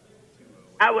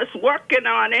was working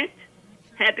on it.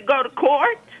 Had to go to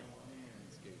court.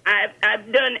 I've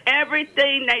done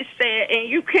everything they said, and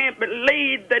you can't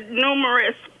believe the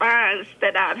numerous fines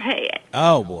that I've had.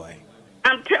 Oh, boy.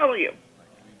 I'm telling you.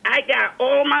 I got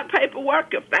all my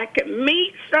paperwork. If I can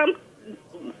meet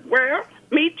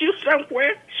you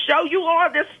somewhere, show you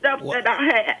all this stuff that I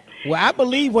had. Well, I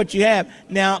believe what you have.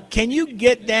 Now, can you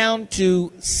get down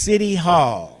to City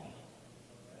Hall?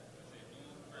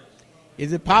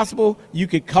 Is it possible you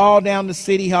could call down to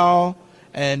City Hall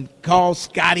and call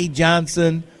Scotty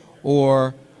Johnson,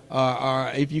 or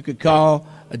if you could call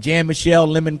Jan Michelle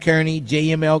Lemon Kearney,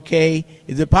 JMLK?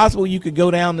 Is it possible you could go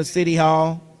down to City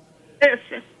Hall?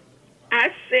 Listen. I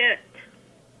sent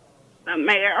the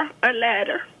mayor a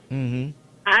letter. Mm-hmm.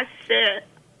 I sent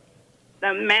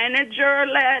the manager a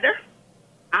letter.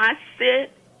 I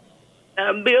sent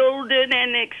the building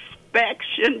and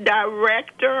inspection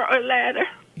director a letter.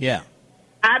 Yeah.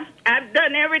 I've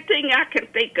done everything I can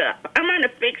think of. I'm on a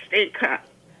fixed income.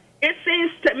 It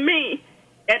seems to me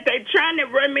that they're trying to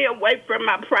run me away from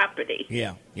my property.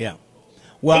 Yeah.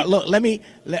 Well, look, I'm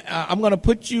going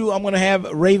to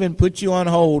have Raven put you on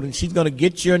hold, and she's going to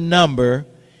get your number,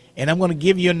 and I'm going to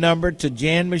give your number to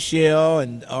Jan Michelle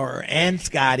and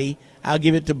Scotty. I'll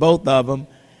give it to both of them,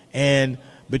 and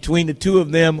between the two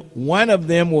of them, one of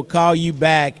them will call you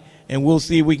back, and we'll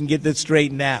see if we can get this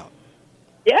straightened out.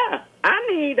 Yeah, I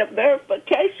need a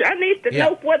verification. I need to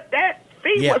know what that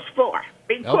fee was for,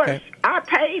 because I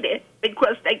paid it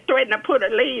because they threatened to put a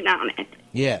lien on it.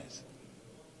 Yes.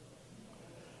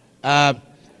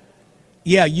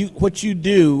 What you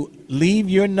do, leave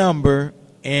your number,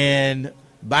 and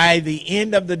by the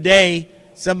end of the day,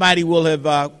 somebody will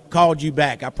have called you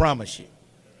back. I promise you.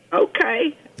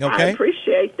 Okay. I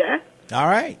appreciate that. All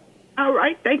right. All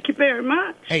right. Thank you very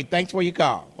much. Hey, thanks for your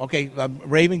call. Okay,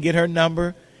 Raven, get her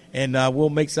number, and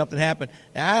we'll make something happen.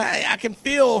 I can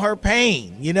feel her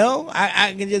pain,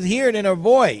 I can just hear it in her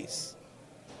voice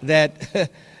that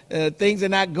things are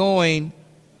not going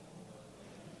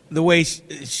the way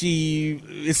she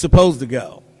is supposed to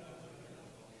go.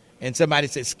 And somebody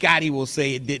said, Scotty will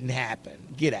say it didn't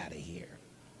happen. Get out of here.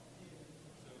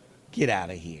 Get out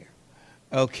of here.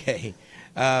 Okay.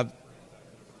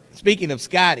 Speaking of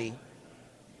Scotty.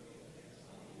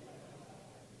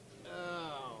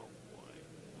 Oh, boy.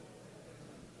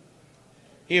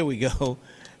 Here we go.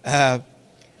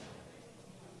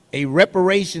 a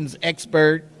reparations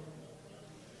expert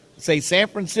say San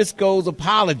Francisco's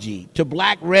apology to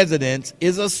black residents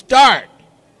is a start,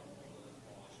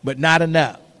 but not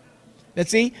enough. Now,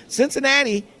 see,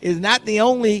 Cincinnati is not the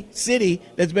only city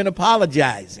that's been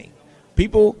apologizing.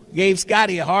 People gave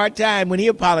Scotty a hard time when he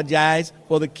apologized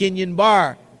for the Kenyon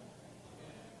Bar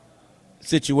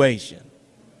situation.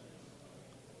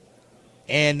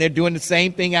 And they're doing the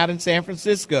same thing out in San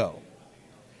Francisco.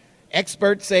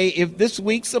 Experts say if this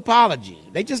week's apology,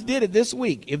 they just did it this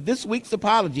week, if this week's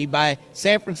apology by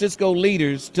San Francisco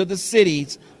leaders to the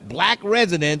city's black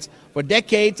residents for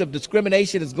decades of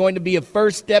discrimination is going to be a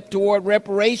first step toward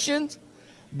reparations,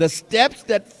 the steps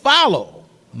that follow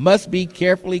must be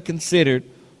carefully considered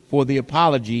for the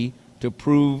apology to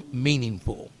prove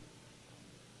meaningful.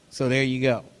 So there you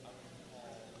go.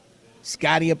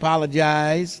 Scotty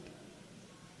apologized,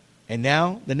 and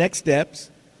now the next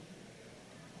steps,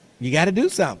 you got to do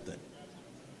something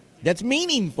that's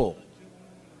meaningful,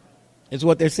 is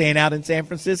what they're saying out in San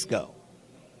Francisco.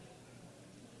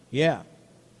 Yeah,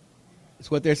 it's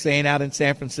what they're saying out in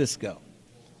San Francisco.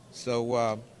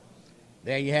 So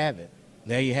there you have it.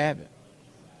 There you have it.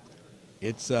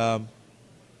 It's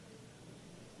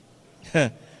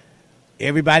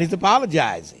everybody's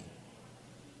apologizing.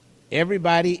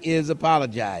 Everybody is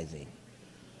apologizing.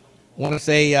 I want to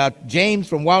say James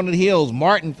from Walnut Hills,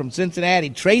 Martin from Cincinnati,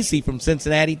 Tracy from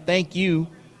Cincinnati, thank you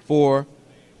for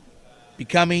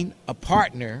becoming a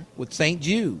partner with St.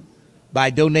 Jude by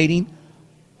donating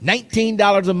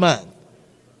 $19 a month.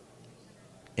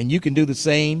 And you can do the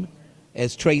same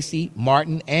as Tracy,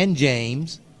 Martin, and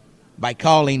James by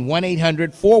calling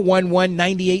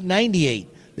 1-800-411-9898.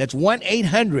 That's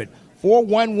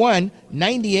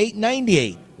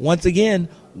 1-800-411-9898. Once again,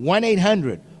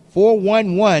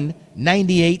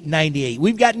 1-800-411-9898.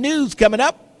 We've got news coming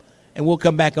up, and we'll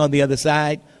come back on the other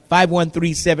side.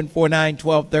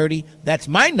 513-749-1230. That's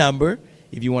my number.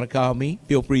 If you want to call me,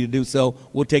 feel free to do so.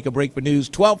 We'll take a break for news.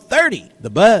 1230, The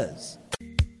Buzz.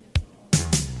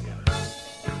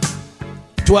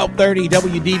 1230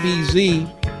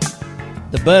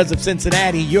 WDBZ, The Buzz of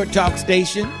Cincinnati, your talk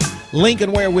station.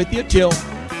 Lincoln Ware with you till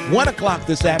 1 o'clock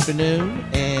this afternoon.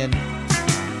 And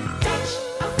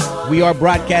we are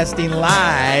broadcasting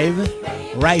live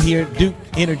right here at Duke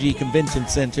Energy Convention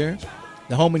Center.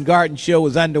 The Home and Garden Show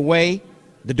is underway.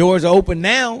 The doors are open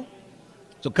now.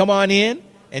 So come on in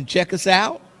and check us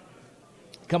out.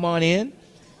 Come on in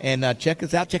and check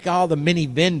us out. Check out all the many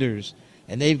vendors.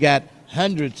 And they've got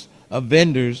hundreds of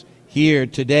vendors here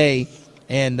today.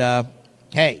 And,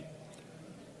 hey,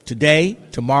 today,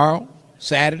 tomorrow,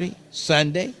 Saturday,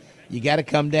 Sunday, you got to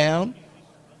come down.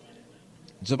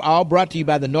 It's all brought to you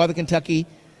by the Northern Kentucky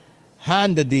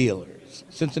Honda dealers,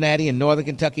 Cincinnati and Northern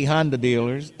Kentucky Honda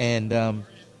dealers. And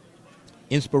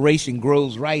inspiration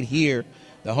grows right here,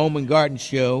 the Home and Garden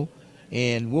Show.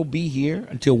 And we'll be here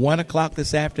until 1 o'clock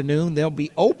this afternoon. They'll be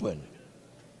open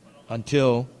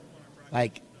until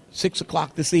like 6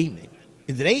 o'clock this evening.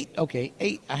 Is it 8? Okay,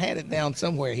 8. I had it down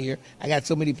somewhere here. I got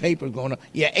so many papers going on.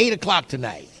 Yeah, 8 o'clock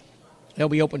tonight. They'll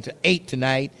be open to 8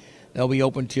 tonight. They'll be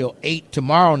open till 8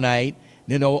 tomorrow night.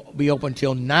 Then they'll be open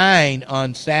till 9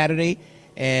 on Saturday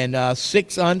and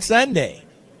 6 on Sunday.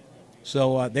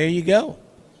 So there you go.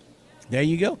 There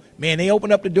you go. Man, they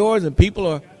open up the doors and people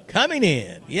are coming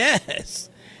in. Yes.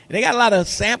 And they got a lot of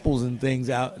samples and things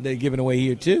out they're giving away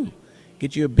here, too.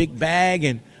 Get you a big bag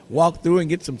and walk through and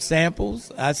get some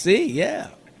samples. I see, yeah.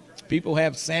 People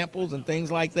have samples and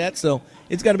things like that. So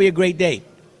it's going to be a great day.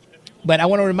 But I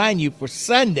want to remind you, for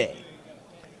Sunday,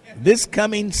 this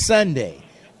coming Sunday,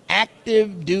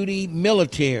 active duty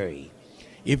military,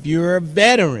 if you're a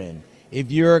veteran,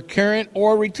 if you're a current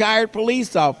or retired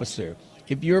police officer,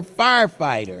 if you're a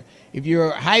firefighter, if you're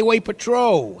a highway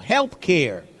patrol, health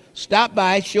care, stop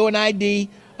by, show an ID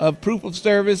of proof of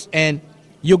service, and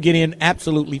you'll get in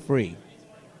absolutely free.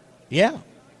 Yeah,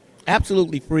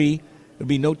 absolutely free. There'll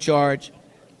be no charge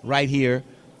right here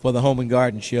for the Home and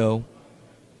Garden Show.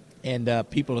 And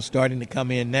people are starting to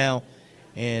come in now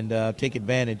and take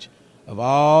advantage of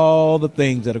all the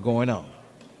things that are going on.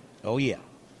 Oh, yeah.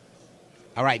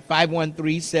 All right,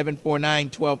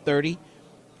 513-749-1230.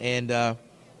 And I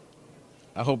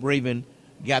hope Raven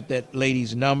got that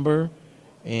lady's number.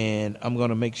 And I'm going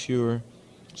to make sure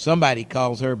somebody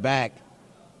calls her back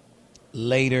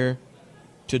later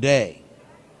today.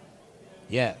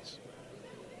 Yes.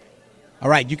 All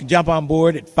right, you can jump on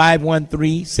board at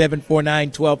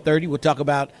 513-749-1230. We'll talk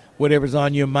about whatever's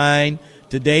on your mind.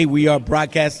 Today we are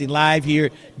broadcasting live here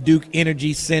at Duke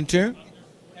Energy Center.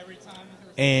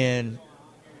 And,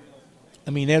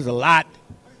 I mean, there's a lot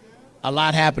a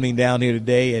lot happening down here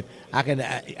today, and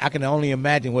I can only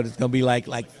imagine what it's going to be like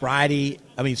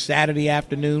Saturday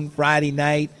afternoon, Friday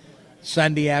night,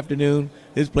 Sunday afternoon.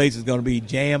 This place is going to be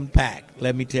jam-packed,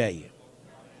 let me tell you.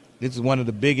 This is one of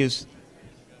the biggest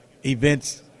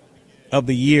events of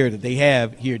the year that they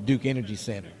have here at Duke Energy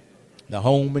Center, the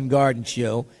Home and Garden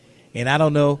Show. And I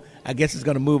don't know, I guess it's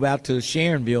going to move out to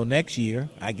Sharonville next year,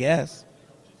 I guess.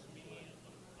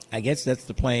 I guess that's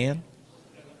the plan,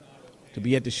 to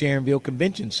be at the Sharonville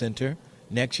Convention Center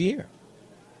next year.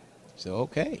 So,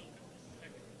 okay.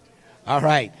 All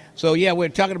right. So, yeah, we're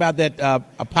talking about that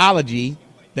apology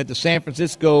that the San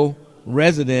Francisco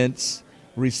residents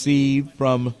received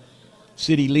from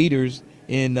city leaders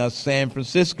in San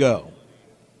Francisco.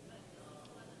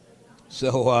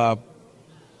 So,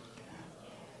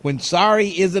 when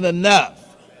sorry isn't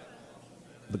enough,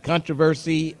 the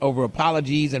controversy over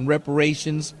apologies and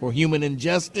reparations for human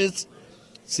injustice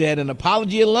said an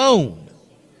apology alone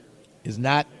is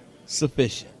not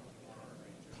sufficient.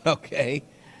 Okay.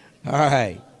 All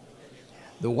right.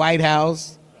 The White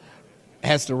House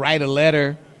has to write a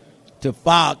letter to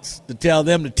Fox to tell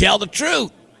them to tell the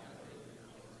truth.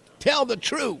 Tell the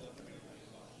truth.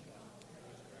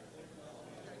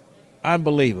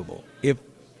 Unbelievable. If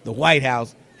the White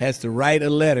House has to write a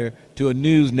letter to a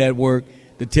news network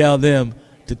to tell them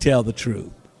to tell the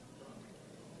truth.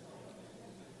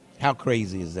 How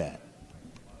crazy is that?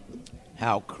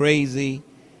 How crazy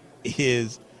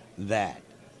is that?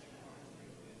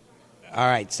 All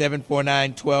right,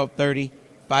 749-1230,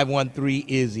 513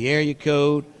 is the area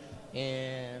code.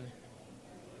 And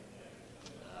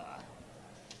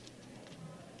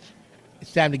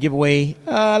it's time to give away,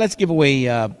 let's give away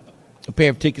a pair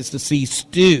of tickets to see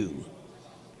Stu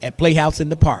at Playhouse in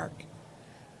the Park.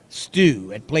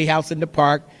 Stu at Playhouse in the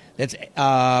Park. That's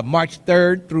March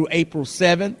 3rd through April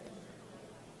 7th.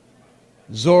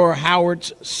 Zora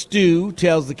Howard's Stu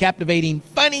tells the captivating,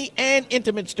 funny, and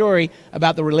intimate story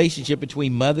about the relationship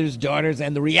between mothers, daughters,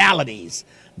 and the realities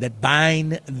that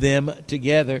bind them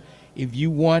together. If you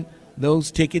want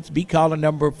those tickets, be caller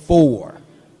number 4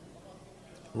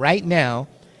 right now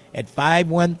at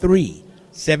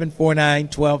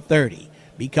 513-749-1230.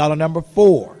 Be caller number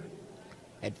 4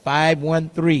 at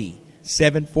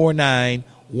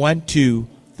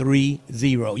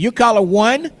 513-749-1230. You caller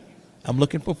 1, I'm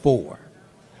looking for 4.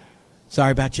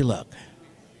 Sorry about your luck.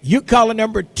 You caller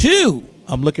number 2,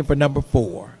 I'm looking for number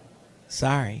 4.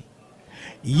 Sorry.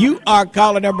 You are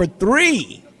caller number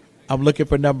 3, I'm looking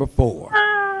for number 4.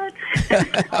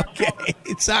 Okay,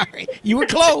 sorry. You were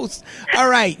close. All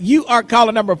right, you are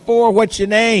caller number 4. What's your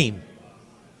name?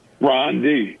 Ron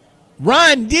D.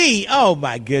 Ron D. Oh,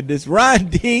 my goodness. Ron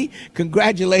D.,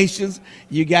 congratulations.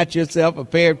 You got yourself a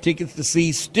pair of tickets to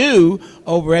see Stu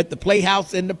over at the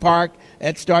Playhouse in the Park.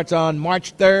 That starts on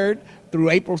March 3rd through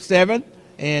April 7th.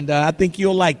 And I think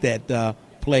you'll like that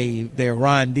play there,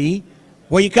 Ron D.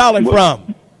 Where you calling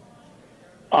from?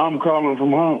 I'm calling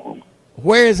from home.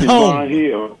 Where is home? Bond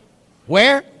Hill.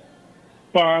 Where?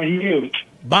 Bond Hill.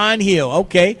 Bond Hill.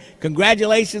 Okay.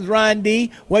 Congratulations, Ron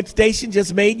D. What station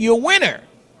just made you a winner?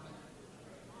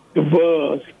 The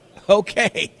Buzz.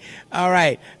 Okay. All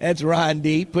right. That's Ron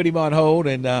D. Put him on hold,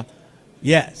 and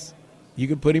yes, you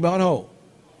can put him on hold.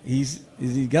 Is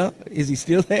he gone? Is he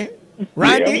still there?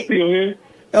 Ron D? I'm still here.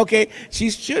 Okay. She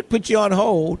should put you on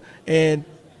hold, and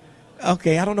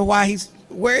okay, I don't know why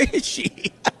where is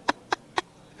she?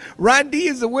 Ron D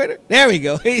is the winner. There we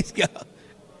go. He's gone.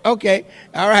 Okay.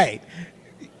 All right.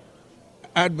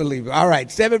 Unbelievable. All right.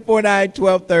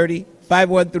 749-1230.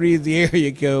 513 is the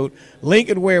area code.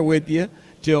 Lincoln Ware with you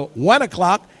till 1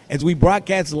 o'clock as we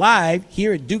broadcast live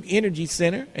here at Duke Energy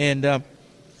Center. And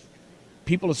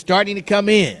people are starting to come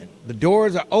in. The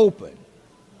doors are open.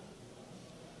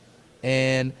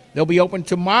 And they'll be open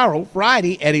tomorrow,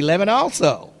 Friday, at 11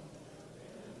 also.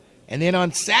 And then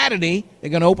on Saturday, they're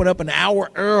going to open up an hour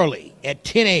early at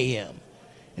 10 a.m.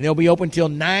 And they'll be open till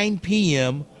 9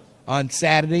 p.m. on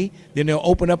Saturday. Then they'll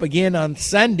open up again on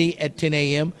Sunday at 10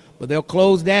 a.m., but they'll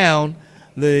close down.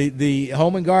 The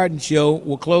Home and Garden Show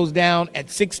will close down at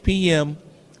 6 p.m.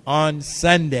 on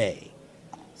Sunday.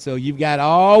 So you've got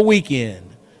all weekend,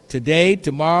 today,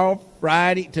 tomorrow,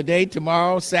 Friday, today,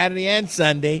 tomorrow, Saturday, and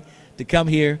Sunday, to come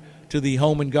here to the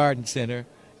Home and Garden Center.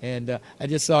 And I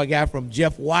just saw a guy from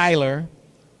Jeff Weiler,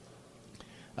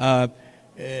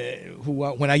 who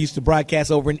when I used to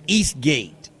broadcast over in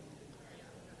Eastgate,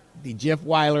 the Jeff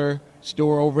Weiler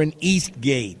store over in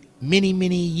Eastgate, many,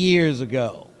 many years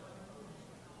ago.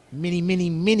 Many, many,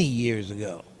 many years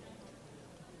ago.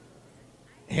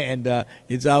 And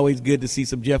it's always good to see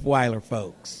some Jeff Weiler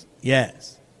folks.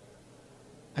 Yes.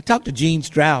 I talked to Gene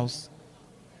Strauss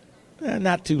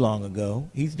Not too long ago.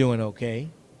 He's doing okay.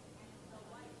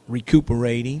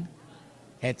 Recuperating.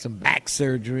 Had some back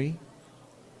surgery.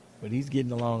 But he's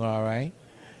getting along all right.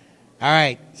 All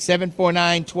right,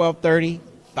 749-1230.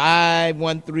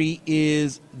 513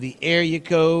 is the area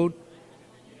code.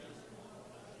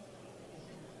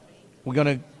 We're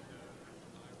going to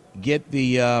get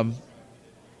the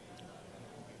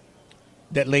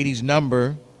that lady's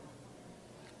number.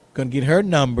 Going to get her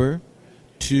number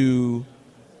to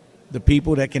the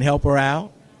people that can help her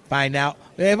out. Find out.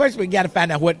 First, we got to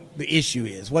find out what the issue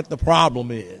is, what the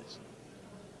problem is.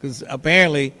 Because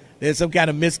apparently there's some kind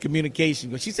of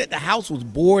miscommunication. She said the house was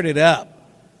boarded up.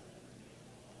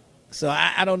 So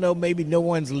I don't know, maybe no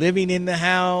one's living in the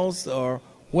house or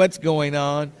what's going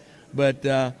on. But,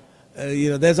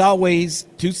 there's always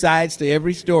two sides to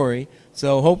every story.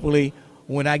 So hopefully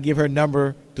when I give her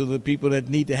number to the people that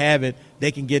need to have it,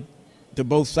 they can get to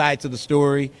both sides of the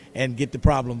story and get the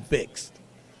problem fixed.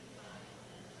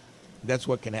 That's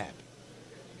what can happen.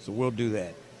 So we'll do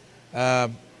that.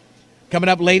 Coming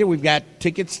up later, we've got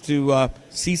tickets to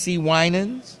CC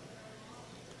Winans.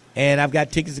 And I've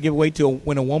got tickets to give away to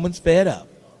When a Woman's Fed Up.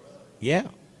 Yeah.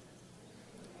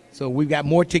 So we've got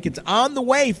more tickets on the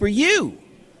way for you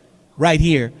right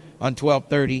here on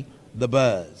 1230 The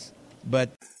Buzz.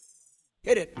 But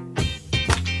hit it.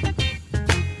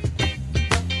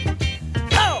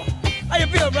 Oh, how you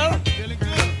feel, brother? Feeling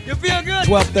good. You feel good?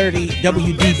 1230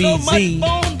 WDBZ,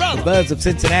 The Buzz of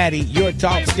Cincinnati, your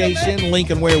talk station.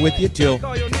 Lincoln Ware with you till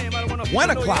 1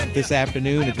 o'clock this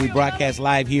afternoon as we broadcast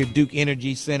live here at Duke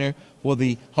Energy Center for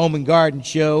the Home and Garden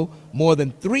Show. More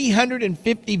than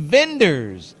 350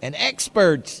 vendors and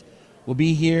experts will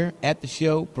be here at the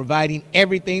show providing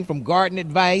everything from garden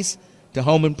advice to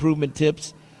home improvement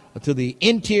tips to the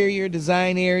interior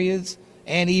design areas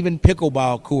and even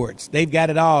pickleball courts. They've got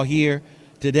it all here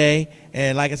today.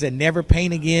 And like I said, never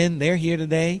paint again. They're here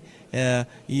today.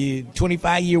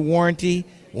 25-year warranty.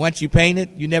 Once you paint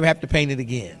it, you never have to paint it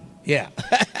again. Yeah.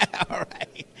 All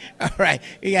right.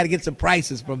 You got to get some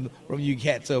prices from you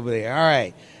cats over there. All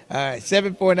right.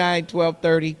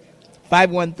 749-1230.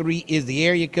 513 is the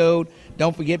area code.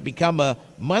 Don't forget, become a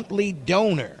monthly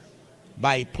donor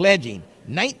by pledging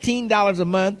 $19 a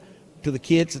month to the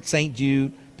kids at St.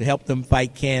 Jude to help them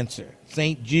fight cancer.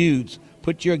 St. Jude's.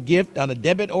 Put your gift on a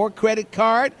debit or credit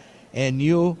card, and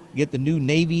you'll get the new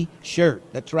Navy shirt.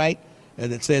 That's right.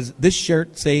 That says, "This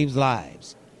shirt saves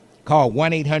lives." Call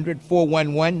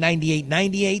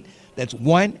 1-800-411-9898. That's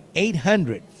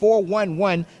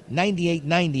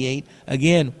 1-800-411-9898.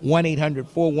 Again,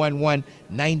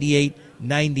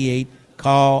 1-800-411-9898.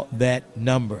 Call that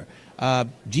number.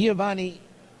 Giovanni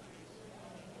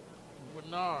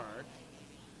Bernard.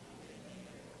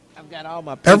 I've got all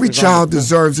my Every child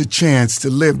deserves a chance to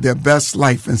live their best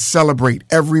life and celebrate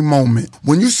every moment.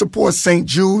 When you support St.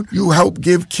 Jude, you help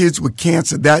give kids with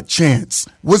cancer that chance.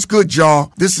 What's good,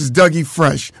 y'all? This is Dougie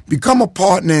Fresh. Become a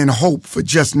partner in hope for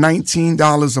just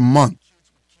 $19 a month.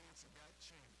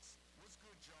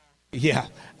 Yeah.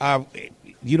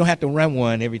 You don't have to run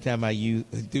one every time I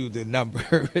do the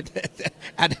number.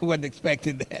 I wasn't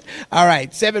expecting that. All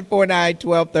right,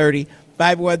 749-1230.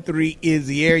 513 is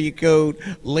the area code.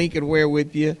 Lincoln Ware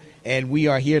with you. And we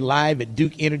are here live at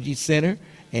Duke Energy Center.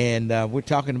 And we're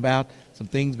talking about some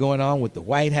things going on with the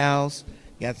White House.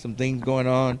 Got some things going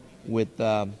on with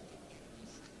them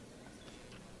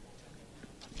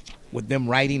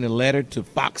writing a letter to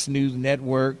Fox News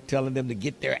Network, telling them to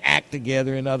get their act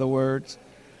together, in other words.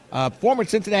 Former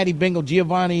Cincinnati Bengal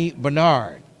Giovanni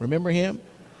Bernard, remember him?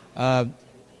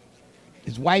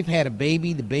 His wife had a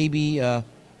baby. The baby,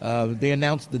 they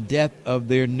announced the death of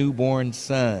their newborn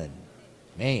son.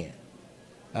 Man.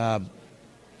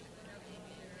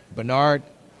 Bernard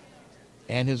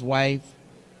and his wife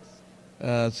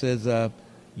says,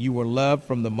 "You were loved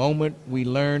from the moment we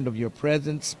learned of your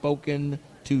presence, spoken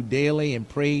to daily and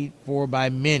prayed for by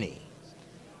many."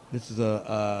 This is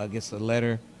I guess a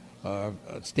letter, a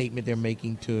statement they're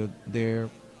making to their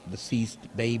deceased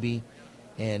baby.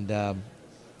 And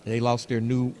they lost their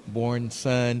newborn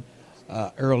son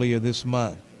earlier this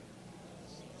month.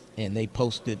 And they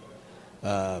posted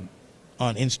on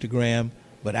Instagram,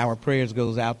 but our prayers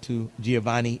goes out to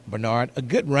Giovanni Bernard, a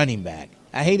good running back.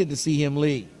 I hated to see him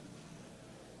leave.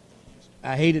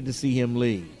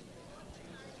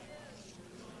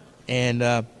 And,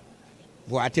 well,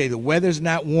 I tell you, the weather's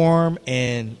not warm,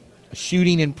 and a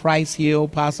shooting in Price Hill,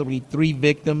 possibly 3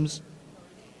 victims,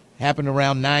 happened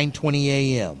around 9:20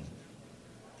 a.m.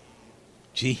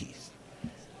 Jeez.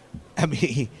 I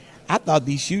mean, I thought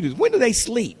these shooters, when do they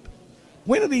sleep?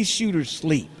 When do these shooters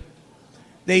sleep?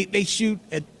 They shoot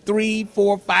at 3,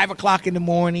 4, 5 o'clock in the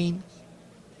morning.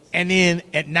 and then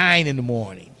at 9 in the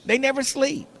morning. They never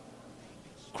sleep.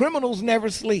 Criminals never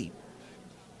sleep.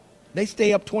 They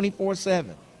stay up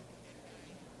 24/7.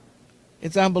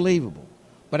 It's unbelievable.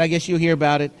 But I guess you'll hear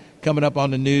about it coming up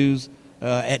on the news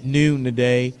at noon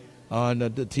today on the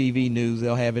TV news.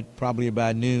 They'll have it probably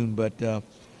by noon. But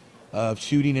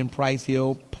shooting in Price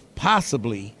Hill,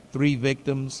 possibly 3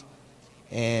 victims,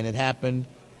 and it happened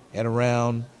at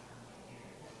around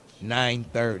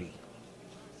 9:30.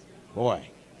 Boy,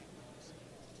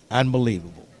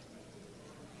 unbelievable.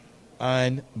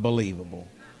 Unbelievable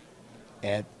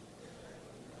at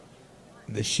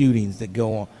the shootings that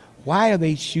go on. Why are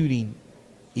they shooting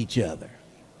each other?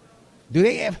 Do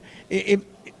they have?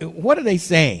 What are they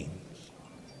saying?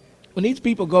 When these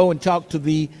people go and talk to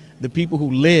the people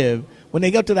who live, when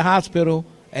they go to the hospital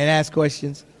and ask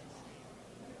questions,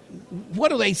 what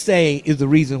do they say is the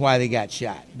reason why they got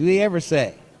shot? Do they ever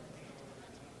say?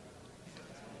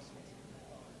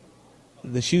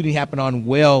 The shooting happened on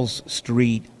Wells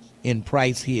Street in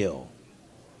Price Hill.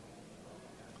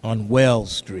 On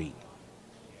Wells Street.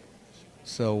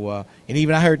 So, and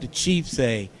even I heard the chief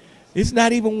say, it's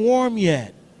not even warm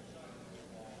yet.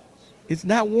 It's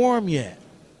not warm yet.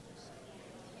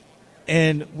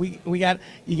 And you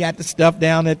got the stuff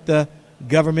down at the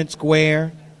Government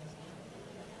Square.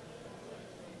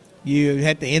 You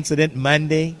had the incident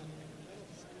Monday.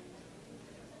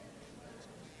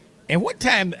 And what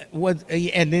time was,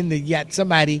 and then you got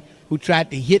somebody who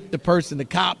tried to hit the person the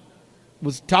cop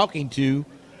was talking to,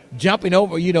 jumping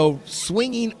over,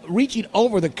 swinging, reaching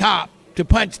over the cop to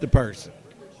punch the person.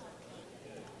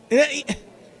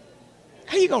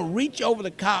 How you going to reach over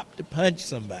the cop to punch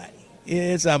somebody?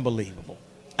 It's unbelievable.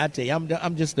 I tell you,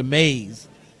 I'm just amazed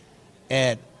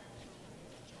at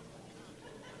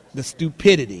the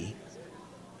stupidity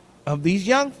of these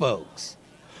young folks.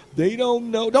 They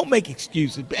don't know. Don't make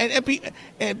excuses.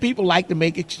 And people like to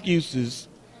make excuses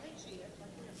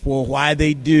for why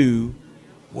they do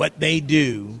what they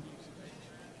do.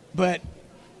 But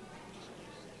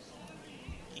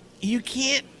you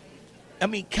can't,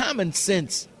 common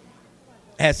sense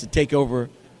has to take over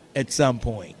at some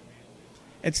point.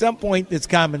 At some point, there's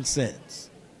common sense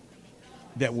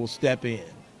that will step in.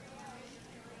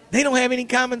 They don't have any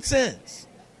common sense.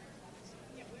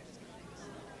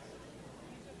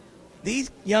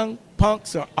 These young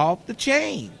punks are off the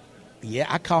chain. Yeah,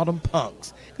 I call them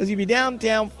punks. Because if you're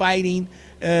downtown fighting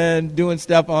and doing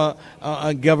stuff on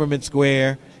Government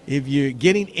Square, if you're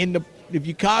if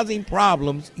you're causing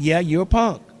problems, yeah, you're a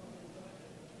punk.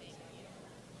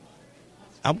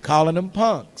 I'm calling them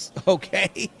punks,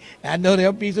 okay? I know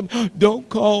there'll be some, don't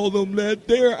call them that.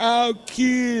 They're our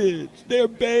kids. They're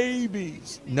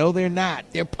babies. No, they're not.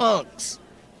 They're punks.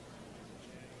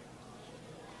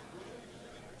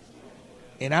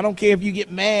 And I don't care if you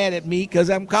get mad at me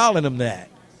because I'm calling them that.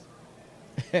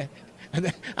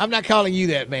 I'm not calling you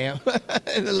that, ma'am.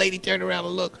 And the lady turned around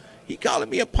and looked. He calling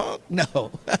me a punk?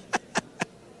 No.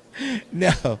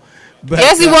 No. But,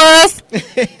 yes, he was.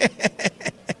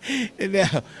 No,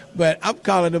 but I'm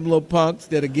calling them little punks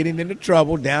that are getting into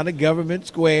trouble down at Government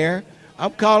Square.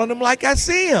 I'm calling them like I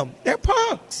see them. They're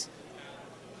punks.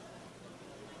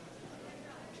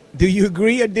 Do you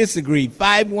agree or disagree?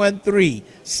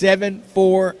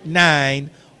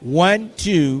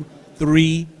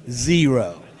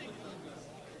 513-749-1230.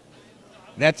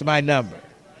 That's my number.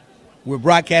 We're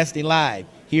broadcasting live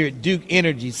here at Duke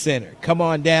Energy Center. Come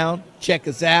on down. Check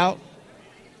us out.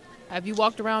 Have you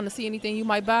walked around to see anything you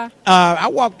might buy? I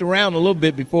walked around a little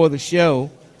bit before the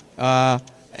show,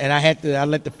 and I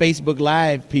let the Facebook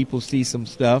Live people see some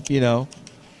stuff,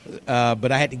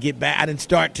 but I had to get back. I didn't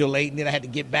start till late, and then I had to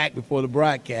get back before the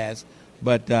broadcast.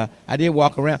 But I did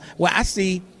walk around. Well, I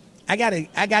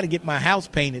gotta get my house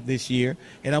painted this year,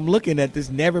 and I'm looking at this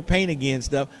never paint again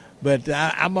stuff. But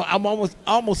I'm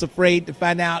almost afraid to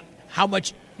find out how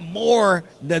much more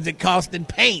does it cost than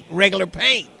paint, regular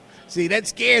paint. See, that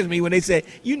scares me when they say,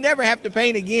 you never have to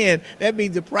paint again. That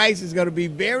means the price is going to be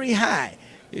very high.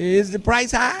 Is the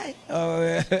price high?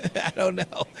 I don't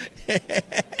know.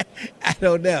 I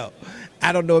don't know.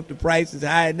 I don't know if the price is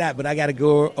high or not, but I got to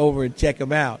go over and check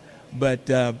them out. But,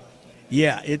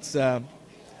 yeah, it's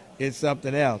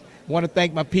something else. I want to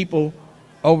thank my people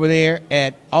over there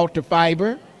at Alta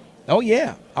Fiber. Oh,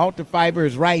 yeah. Alta Fiber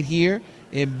is right here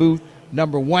in booth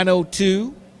number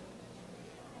 102.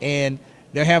 And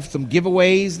they'll have some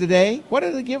giveaways today. What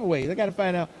are the giveaways? I got to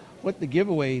find out what the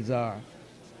giveaways are.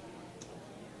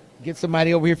 Get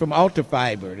somebody over here from Alta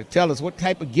Fiber to tell us what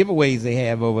type of giveaways they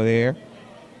have over there.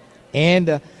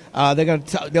 And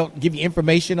they'll give you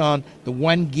information on the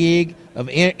 1 gig of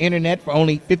internet for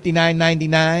only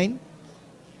 $59.99.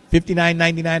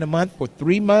 $59.99 a month for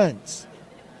 3 months.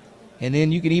 And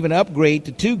then you can even upgrade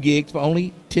to 2 gigs for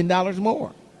only $10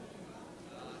 more.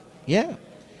 Yeah.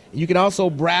 You can also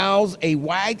browse a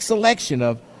wide selection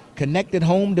of connected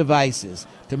home devices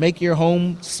to make your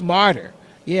home smarter.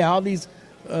 Yeah, all these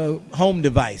home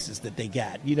devices that they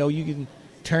got. You know, you can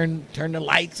turn the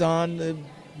lights on,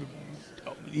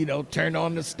 turn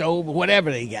on the stove, or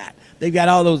whatever they got. They've got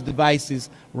all those devices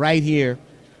right here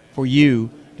for you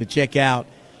to check out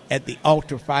at the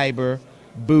Ultra Fiber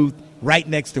booth right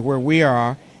next to where we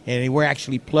are. And we're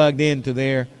actually plugged into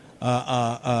their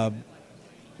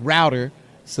router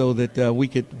so that we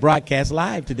could broadcast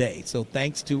live today. So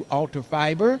thanks to Ultra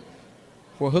Fiber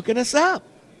for hooking us up.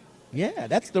 Yeah,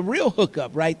 that's the real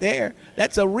hookup right there.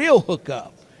 That's a real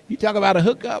hookup. You talk about a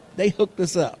hookup, they hooked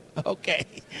us up. Okay.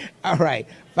 All right.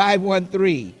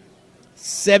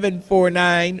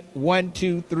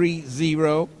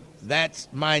 513-749-1230. That's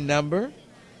my number.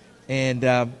 And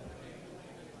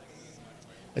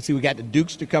let's see, we got the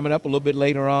Dukester coming up a little bit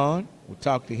later on. We'll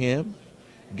talk to him.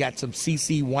 Got some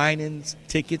CC Winans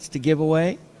tickets to give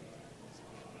away.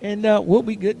 And we'll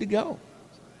be good to go.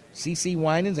 CC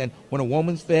Winans, and when a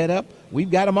woman's fed up, we've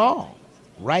got them all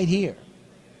right here.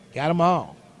 Got them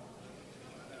all.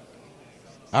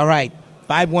 All right,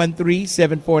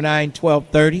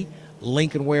 513-749-1230.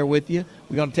 Lincoln Ware with you.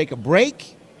 We're going to take a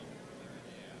break,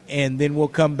 and then we'll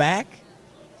come back,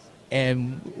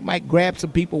 and we might grab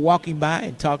some people walking by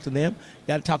and talk to them.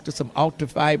 Got to talk to some Ultra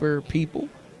Fiber people,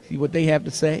 see what they have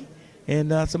to say,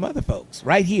 and some other folks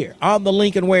right here on the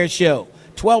Lincoln Ware Show,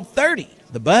 1230,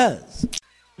 The Buzz.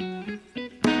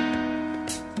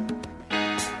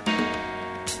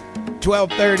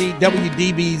 1230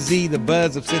 WDBZ, the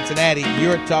Buzz of Cincinnati,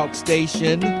 your talk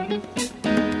station.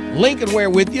 Lincoln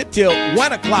Ware with you till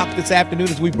 1 o'clock this afternoon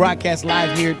as we broadcast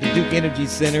live here at the Duke Energy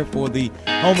Center for the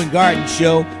Home and Garden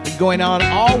Show. It's going on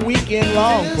all weekend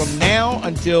long from now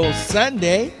until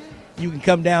Sunday. You can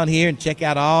come down here and check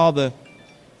out all the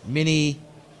many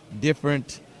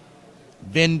different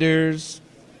vendors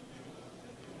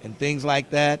and things like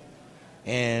that.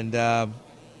 And,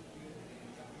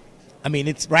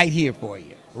 it's right here for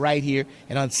you, right here.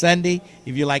 And on Sunday,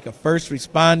 if you're like a first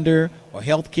responder or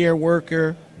healthcare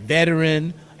worker,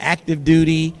 veteran, active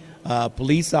duty,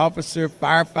 police officer,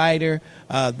 firefighter,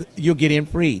 you'll get in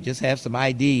free. Just have some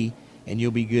ID, and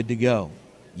you'll be good to go.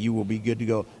 You will be good to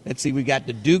go. Let's see, we got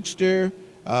the Dukester,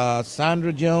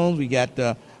 Sandra Jones. We got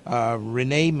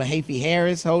Renee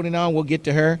Mahaffey-Harris holding on. We'll get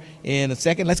to her in a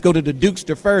second. Let's go to the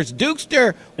Dukester first.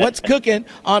 Dukester, what's cooking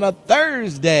on a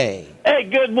Thursday? Hey,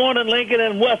 good morning, Lincoln,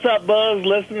 and what's up, Buzz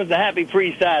listeners? A happy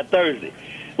Freestyle Thursday.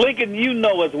 Lincoln, you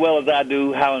know as well as I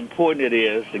do how important it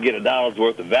is to get $1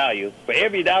 worth of value for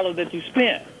every dollar that you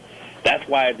spend. That's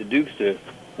why at the Dukester,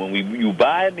 when you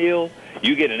buy a meal,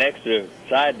 you get an extra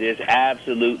side dish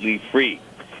absolutely free.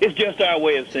 It's just our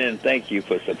way of saying thank you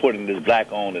for supporting this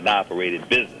black-owned and operated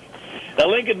business. Now,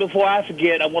 Lincoln, before I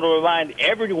forget, I want to remind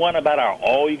everyone about our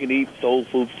all-you-can-eat Soul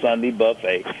Food Sunday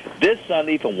buffet this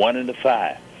Sunday from 1 to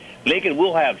 5. Lincoln,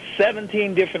 we'll have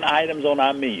 17 different items on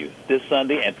our menu this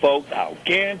Sunday, and, folks, I'll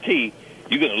guarantee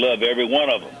you're going to love every one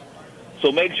of them.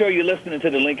 So make sure you're listening to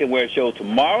the Lincoln Ware Show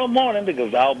tomorrow morning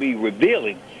because I'll be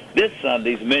revealing this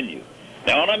Sunday's menu.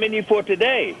 Now, on our menu for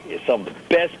today is some of the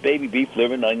best baby beef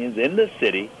liver and onions in the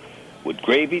city with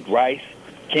gravy, rice,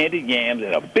 candied yams,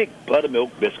 and a big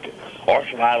buttermilk biscuit. Or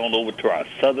slide on over to our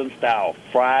southern-style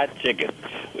fried chicken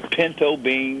with pinto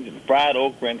beans and fried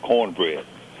okra and cornbread.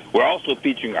 We're also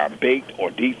featuring our baked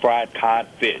or deep-fried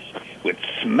codfish with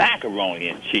smackaroni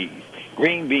and cheese,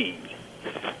 green beans.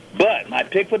 But my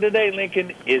pick for today,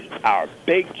 Lincoln, is our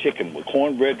baked chicken with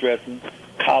cornbread dressing,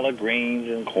 collard greens,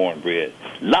 and cornbread.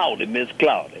 Lordy, Miss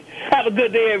Claudia. Have a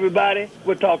good day, everybody.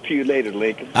 We'll talk to you later,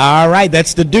 Lincoln. All right,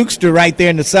 that's the Dukester right there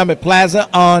in the Summit Plaza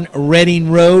on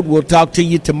Reading Road. We'll talk to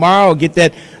you tomorrow. Get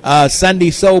that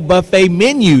Sunday Soul Buffet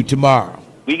menu tomorrow.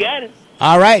 We got it.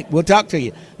 All right, we'll talk to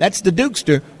you. That's the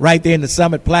Dukester right there in the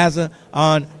Summit Plaza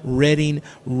on Reading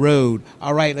Road.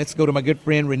 All right, let's go to my good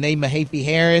friend Renee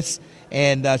Mahaffey-Harris,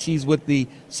 and she's with the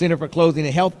Center for Closing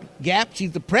the Health Gap.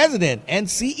 She's the president and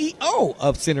CEO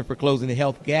of Center for Closing the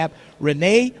Health Gap.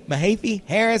 Renee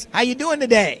Mahaffey-Harris, how you doing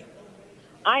today?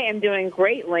 I am doing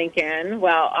great, Lincoln.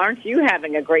 Well, aren't you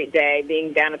having a great day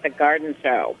being down at the garden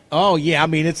show? Oh, yeah. I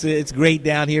mean, it's great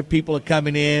down here. People are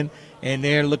coming in, and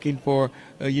they're looking for,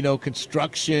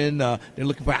 construction. They're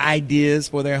looking for ideas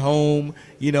for their home,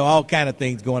 all kind of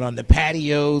things going on. The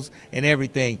patios and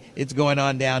everything. It's going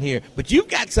on down here. But you've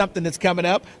got something that's coming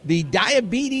up, the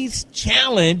Diabetes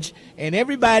Challenge, and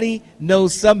everybody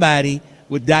knows somebody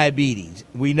with diabetes.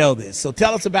 We know this. So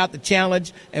tell us about the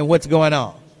challenge and what's going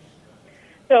on.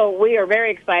 So we are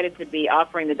very excited to be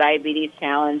offering the Diabetes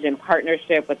Challenge in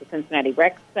partnership with the Cincinnati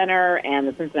Rec Center and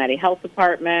the Cincinnati Health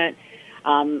Department.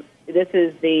 This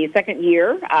is the second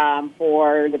year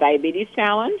for the Diabetes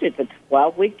Challenge. It's a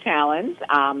 12-week challenge.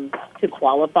 To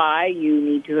qualify, you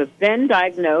need to have been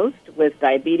diagnosed with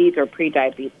diabetes or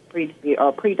pre-diabetic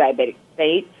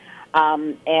state,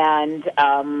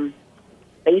 and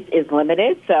space is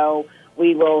limited. So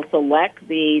we will select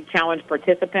the challenge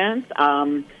participants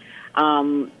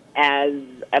as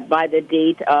by the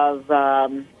date of, by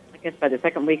the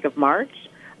second week of March.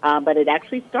 But it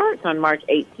actually starts on March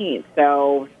 18th.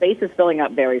 So space is filling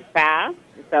up very fast.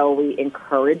 So we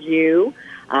encourage you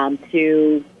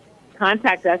to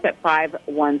contact us at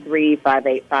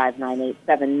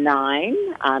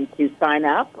 513-585-9879 to sign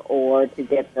up or to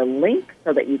get the link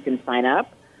so that you can sign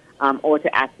up or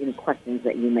to ask any questions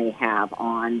that you may have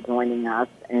on joining us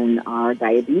in our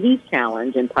Diabetes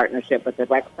Challenge in partnership with the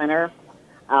Rec Center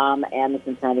and the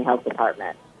Cincinnati Health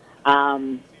Department.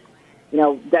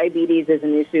 Diabetes is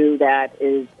an issue that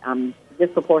is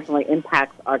disproportionately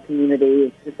impacts our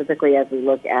community, specifically as we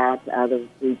look at the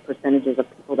percentages of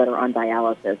people that are on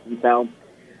dialysis. And so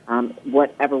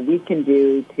whatever we can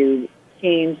do to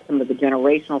change some of the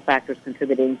generational factors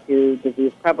contributing to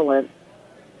disease prevalence,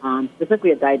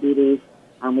 specifically of diabetes,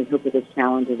 we hope that this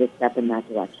challenge is a step in that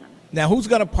direction. Now, who's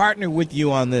going to partner with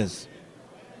you on this?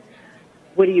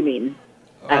 What do you mean?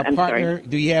 I'm partner. sorry.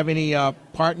 Do you have any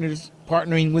partners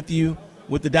partnering with you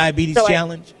with the Diabetes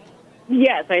Challenge?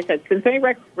 Yes, I said Cincinnati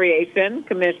Recreation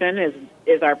Commission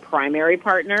is our primary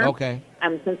partner. Okay.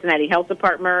 Cincinnati Health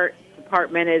Department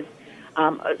is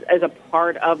as a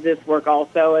part of this work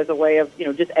also as a way of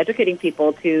just educating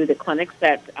people to the clinics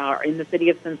that are in the city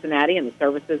of Cincinnati and the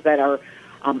services that are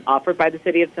offered by the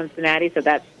city of Cincinnati. So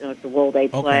that's the role they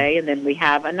play. Okay. And then we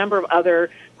have a number of other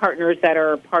partners that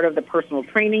are part of the personal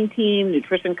training team,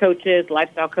 nutrition coaches,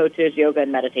 lifestyle coaches, yoga,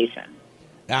 and meditation.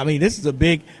 I mean, this is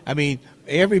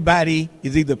everybody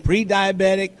is either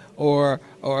pre-diabetic or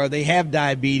they have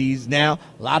diabetes. Now,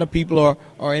 a lot of people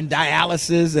are in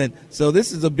dialysis, and so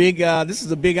this is a big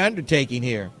undertaking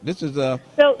here. It's a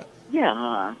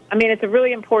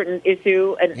really important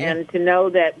issue, and to know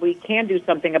that we can do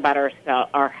something about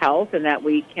our health and that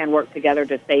we can work together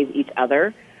to save each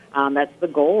other. That's the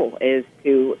goal, is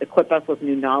to equip us with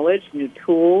new knowledge, new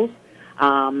tools,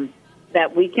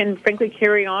 that we can, frankly,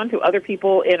 carry on to other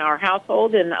people in our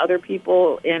household and other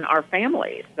people in our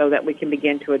families so that we can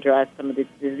begin to address some of the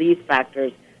disease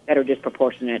factors that are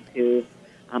disproportionate to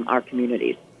our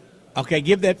communities. Okay,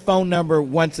 give that phone number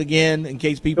once again in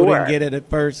case people didn't get it at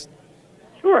first.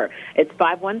 Sure. It's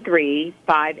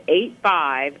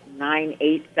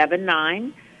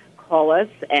 513-585-9879. Call us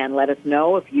and let us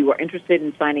know if you are interested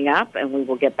in signing up, and we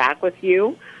will get back with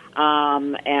you.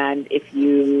 And if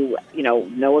you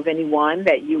know of anyone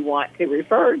that you want to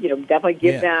refer, definitely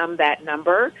give them that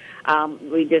number.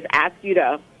 We just ask you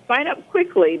to sign up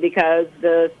quickly because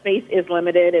the space is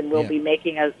limited, and we'll be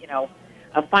making a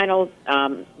final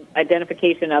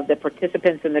identification of the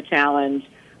participants in the challenge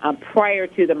prior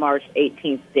to the March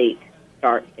 18th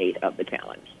start date of the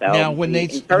challenge. So now, when they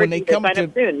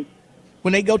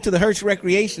go to the Hirsch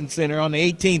Recreation Center on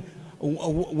the 18th,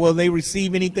 will they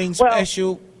receive anything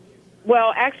special?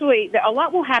 Well, actually, a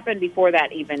lot will happen before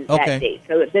that, that date.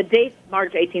 So the date,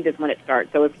 March 18th, is when it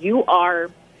starts. So if you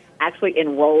are actually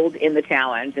enrolled in the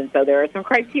challenge, and so there are some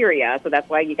criteria, so that's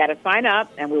why you got to sign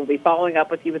up, and we will be following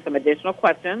up with you with some additional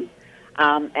questions,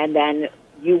 and then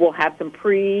you will have some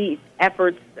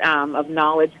pre-efforts of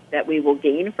knowledge that we will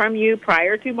gain from you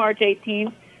prior to March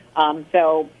 18th.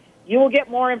 So you will get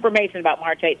more information about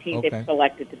March 18th if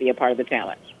selected to be a part of the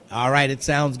challenge. All right, it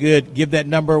sounds good. Give that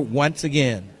number once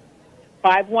again.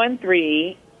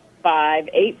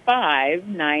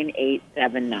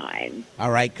 513-585-9879.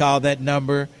 All right, call that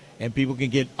number, and people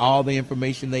can get all the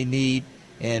information they need.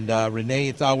 And, Renee,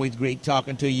 it's always great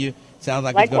talking to you. Sounds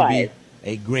like It's going to be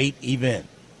a great event.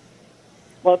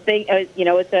 Well,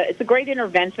 it's a great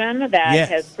intervention that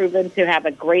has proven to have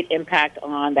a great impact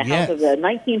on the health of the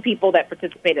 19 people that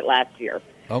participated last year.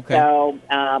 Okay. So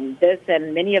this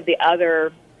and many of the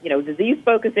other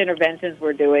disease-focused interventions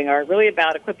we're doing are really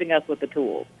about equipping us with the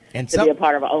tools to be a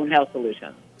part of our own health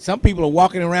solutions. Some people are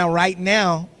walking around right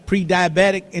now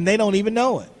pre-diabetic, and they don't even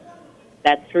know it.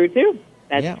 That's true, too.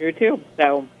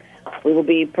 So we will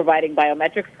be providing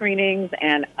biometric screenings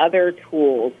and other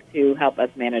tools to help us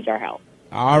manage our health.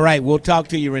 All right. We'll talk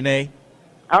to you, Renee.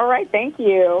 All right. Thank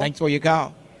you. Thanks for your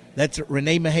call. That's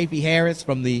Renee Mahaffey-Harris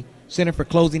from the Center for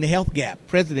Closing the Health Gap,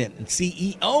 President and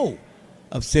CEO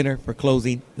of Center for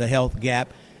Closing the Health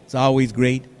Gap. It's always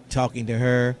great talking to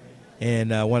her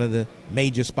and one of the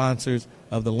major sponsors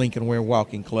of the Lincoln Ware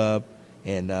Walking Club.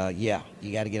 And, you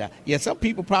got to get out. Yeah, some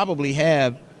people probably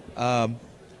have some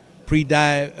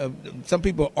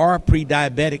people are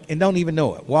pre-diabetic and don't even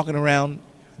know it. Walking around,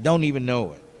 don't even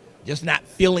know it. Just not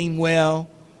feeling well,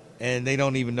 and they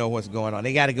don't even know what's going on.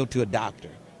 They got to go to a doctor.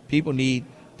 People need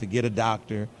to get a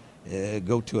doctor,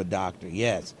 go to a doctor.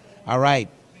 Yes. All right.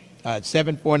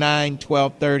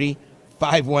 749-1230,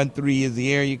 513 is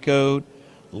the area code.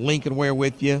 Lincoln Ware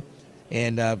with you.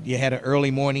 And you had an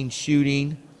early morning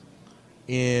shooting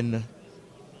in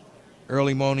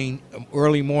Price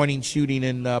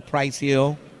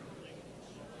Hill.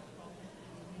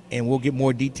 And we'll get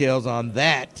more details on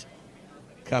that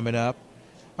coming up.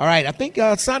 All right, I think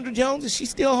Sandra Jones, is she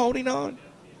still holding on?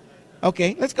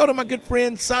 Okay, let's go to my good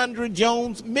friend Sandra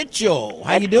Jones Mitchell.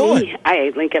 How you doing?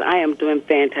 Hi, Lincoln. I am doing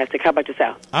fantastic. How about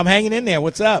yourself? I'm hanging in there.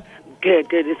 What's up? Good.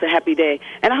 It's a happy day.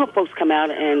 And I hope folks come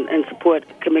out and support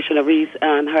Commissioner Reese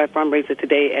on her fundraiser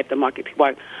today at the Market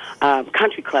Park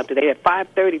Country Club today at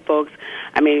 5:30, folks.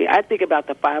 I mean, I think about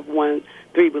the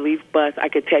 513 relief bus. I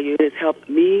could tell you it has helped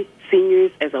me,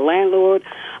 seniors, as a landlord.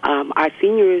 Our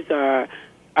seniors are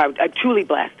truly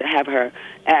blessed to have her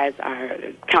as our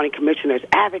county commissioners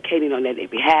advocating on their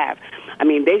behalf. I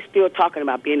mean, they still talking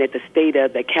about being at the state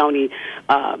of the county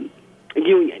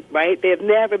union, right? They have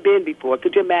never been before.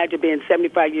 Could you imagine being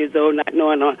 75 years old, not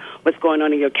knowing what's going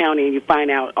on in your county, and you find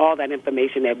out all that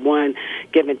information at one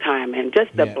given time, and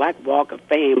just the Black Walk of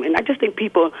Fame. And I just think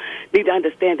people need to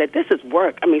understand that this is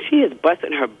work. I mean, she is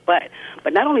busting her butt,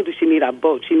 but not only does she need our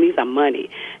vote, she needs our money.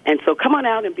 And so come on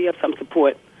out and be of some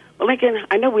support. Well, Lincoln,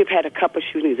 I know we've had a couple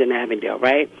shootings in Avondale,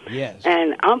 right? Yes.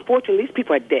 And unfortunately, these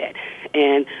people are dead.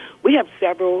 And we have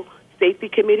several safety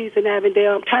committees in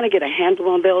Avondale. I'm trying to get a handle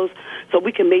on those so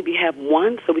we can maybe have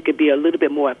one so we could be a little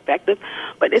bit more effective.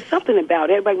 But it's something about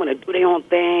everybody want to do their own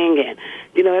thing, and,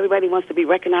 you know, everybody wants to be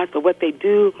recognized for what they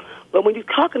do. But when you're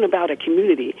talking about a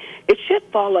community, it should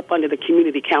fall up under the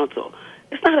community council.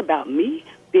 It's not about me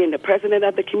being the president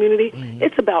of the community. Mm-hmm.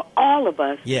 It's about all of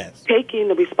us taking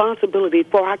the responsibility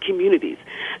for our communities.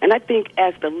 And I think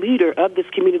as the leader of this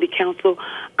community council,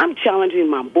 I'm challenging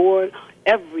my board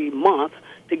every month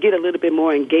to get a little bit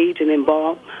more engaged and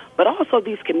involved, but also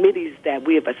these committees that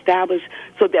we have established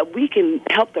so that we can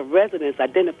help the residents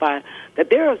identify that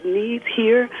there are needs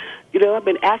here. You know, I've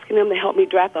been asking them to help me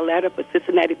draft a letter for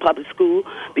Cincinnati Public School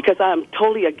because I'm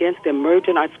totally against them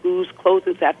merging our schools,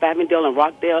 closing South Avondale and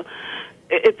Rockdale.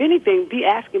 If anything, be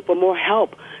asking for more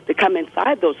help to come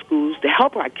inside those schools to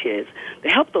help our kids, to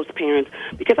help those parents.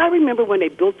 Because I remember when they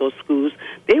built those schools,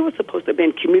 they were supposed to have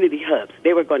been community hubs.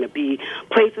 They were going to be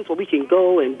places where we can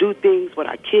go and do things with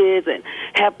our kids and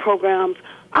have programs.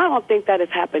 I don't think that has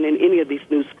happened in any of these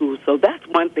new schools. So that's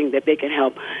one thing that they can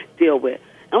help deal with.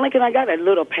 And Lincoln, I got a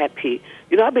little pet peeve.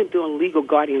 You know, I've been doing legal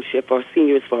guardianship for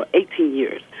seniors for 18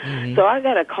 years. Mm-hmm. So I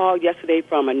got a call yesterday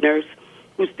from a nurse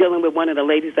who's dealing with one of the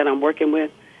ladies that I'm working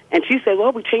with. And she said,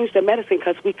 well, we changed the medicine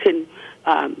because we couldn't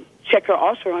check her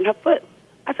ulcer on her foot.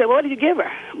 I said, well, what did you give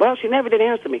her? Well, she never did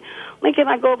answer me. Lincoln,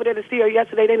 I go over there to see her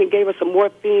yesterday. They gave her some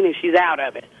morphine, and she's out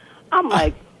of it. I'm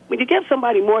like, when you give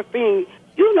somebody morphine,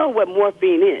 you know what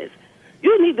morphine is.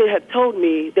 You need to have told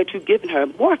me that you've given her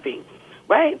morphine,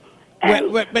 right?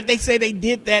 But they say they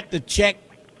did that to check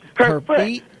her foot.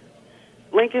 feet?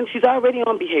 Lincoln, she's already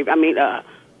on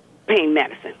pain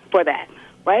medicine for that.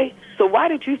 Right? So why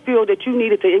did you feel that you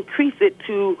needed to increase it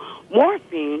to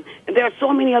morphine, and there are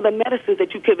so many other medicines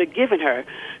that you could have given her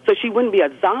so she wouldn't be a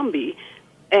zombie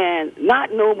and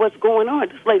not know what's going on?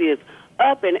 This lady is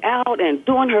up and out and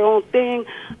doing her own thing.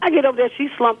 I get over there, she's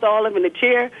slumped all over in the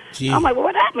chair. Gee. I'm like, well,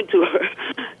 what happened to her?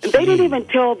 And they didn't even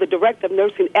tell the director of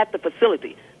nursing at the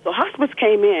facility. So hospice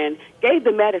came in, gave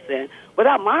the medicine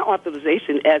without my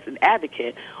authorization as an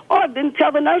advocate, or didn't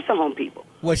tell the nursing home people.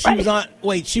 Well,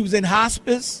 she was in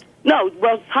hospice? No,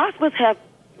 well, hospice have,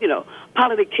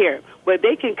 palliative care where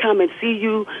they can come and see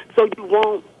you so you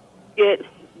won't get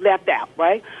left out,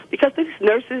 right? Because these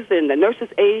nurses and the nurses'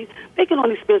 aides, they can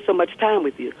only spend so much time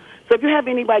with you. So if you have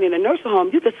anybody in a nursing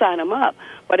home, you can sign them up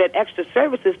for that extra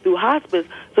services through hospice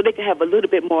so they can have a little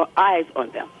bit more eyes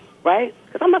on them, right?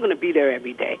 Because I'm not going to be there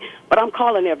every day, but I'm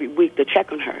calling every week to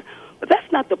check on her. But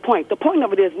that's not the point. The point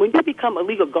of it is when you become a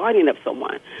legal guardian of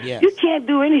someone, you can't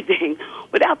do anything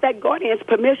without that guardian's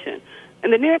permission.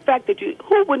 And the mere fact that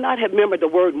who would not have remembered the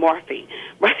word morphine,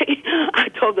 right? I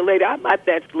told the lady, I'm not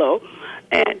that slow.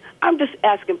 And I'm just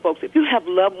asking folks, if you have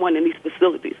loved one in these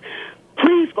facilities,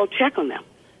 please go check on them.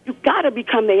 You've got to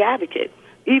become their advocate,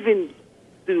 even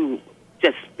through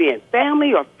just being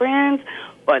family or friends,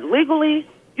 but legally,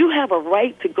 you have a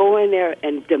right to go in there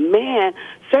and demand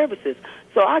services.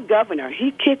 So our governor,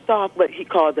 he kicked off what he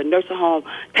called the Nursing Home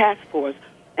Task Force.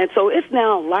 And so it's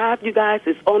now live, you guys.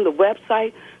 It's on the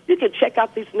website. You can check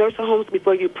out these nursing homes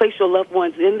before you place your loved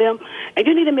ones in them. And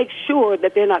you need to make sure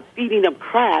that they're not feeding them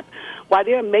crap while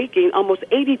they're making almost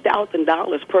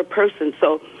 $80,000 per person.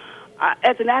 So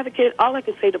as an advocate, all I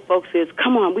can say to folks is,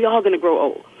 come on, we all going to grow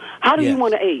old. How do you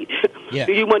want to age? Yeah.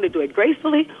 Do you want to do it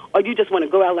gracefully, or you just want to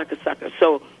go out like a sucker?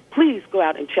 So please go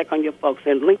out and check on your folks.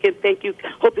 And Lincoln, thank you.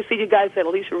 Hope to see you guys at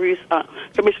Alicia Reese,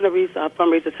 Commissioner Reese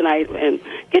fundraiser tonight. And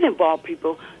get involved,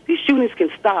 people. These shootings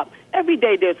can stop. Every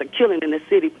day there's a killing in the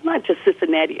city, not just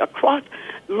Cincinnati, across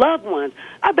loved ones.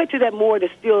 I bet you that Moore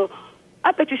is still...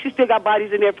 I bet you she still got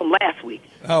bodies in there from last week.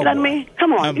 Oh, you know what I mean?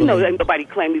 Come on. You know, ain't nobody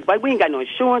claim these bodies. We ain't got no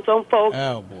insurance on folks.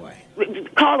 Oh, boy.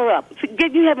 Call her up.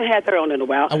 You haven't had her on in a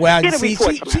while. Well, Get a see,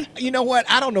 report from her. you know what?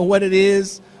 I don't know what it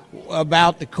is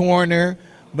about the coroner,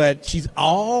 but she's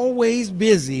always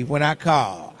busy when I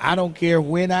call. I don't care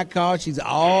when I call. She's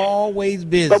always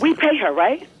busy. But we pay her,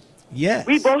 right? Yes.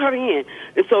 We brought her in.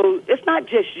 And so it's not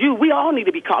just you. We all need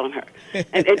to be calling her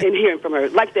and hearing from her.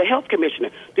 Like the health commissioner.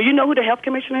 Do you know who the health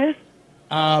commissioner is?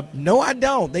 No, I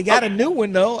don't. They got a new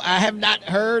one, though. I have not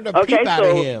heard a peep out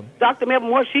of him. Dr. Melvin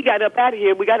Moore, she got up out of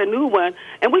here. We got a new one.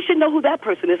 And we should know who that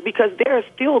person is because there are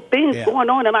still things going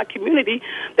on in our community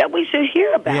that we should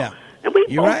hear about. Yeah. And we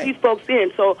vote these folks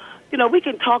in. So, you know, we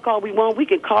can talk all we want. We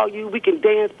can call you. We can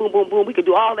dance, boom, boom, boom. We can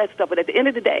do all that stuff. But at the end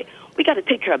of the day, we got to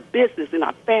take care of business in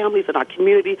our families and our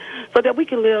community so that we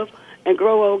can live and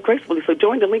grow old gracefully. So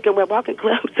join the Lincoln Web Walking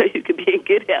Club so you can be in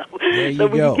good health. There you so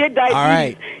when go. you get diabetes, all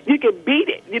right. you can beat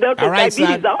it. You know, because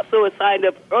diabetes is also a sign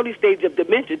of early stage of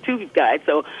dementia, too, guys.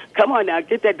 So come on now,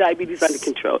 get that diabetes under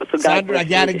control. So Sandra, I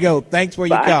got to go. Thanks for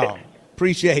your call.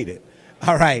 Appreciate it.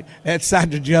 All right. That's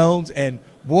Sandra Jones. And,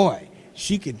 boy,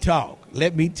 she can talk.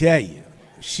 Let me tell you.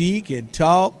 She can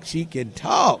talk. She can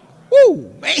talk.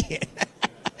 Woo, man.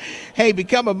 Hey,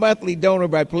 become a monthly donor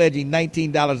by pledging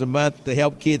 $19 a month to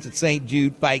help kids at St.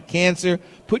 Jude fight cancer.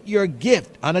 Put your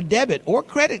gift on a debit or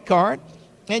credit card,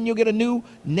 and you'll get a new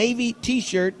Navy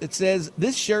T-shirt that says,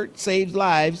 "This shirt saves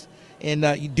lives." And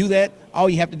you do that, all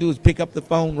you have to do is pick up the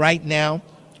phone right now.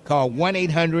 Call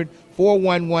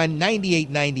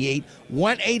 1-800-411-9898,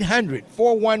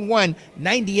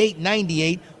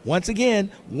 1-800-411-9898. Once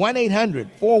again,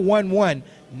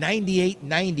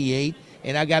 1-800-411-9898.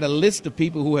 And I got a list of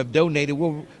people who have donated.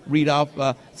 We'll read off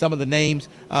some of the names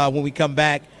when we come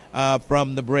back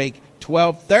from the break.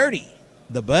 12:30,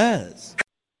 The Buzz.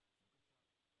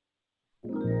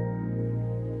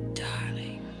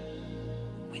 Darling,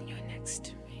 when you're next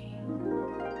to me,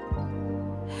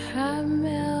 I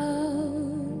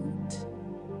melt.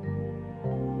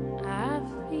 I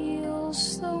feel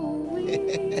so weak.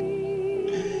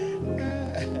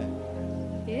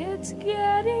 It's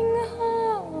getting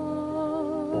hard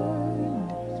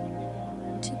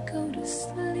to go to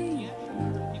sleep.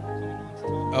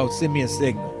 Oh, send me a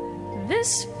signal.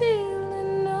 This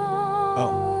feeling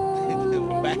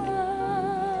on my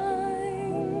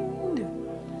mind,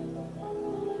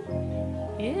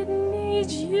 it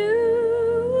needs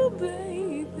you,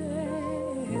 baby,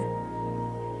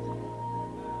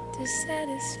 to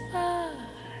satisfy.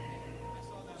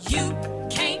 You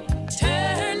can't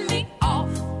turn me off.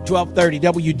 1230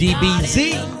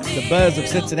 WDBZ, the Buzz of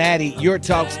Cincinnati, your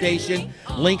talk station.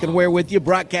 Lincoln Ware with you,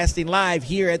 broadcasting live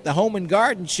here at the Home and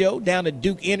Garden Show down at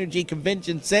Duke Energy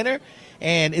Convention Center.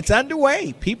 And it's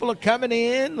underway. People are coming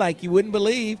in like you wouldn't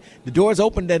believe. The doors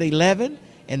opened at 11,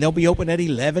 and they'll be open at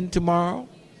 11 tomorrow.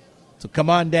 So come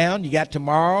on down. You got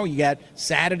tomorrow, you got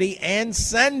Saturday and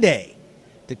Sunday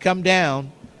to come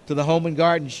down to the Home and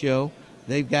Garden Show.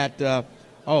 They've got,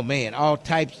 all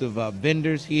types of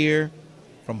vendors here,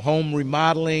 from home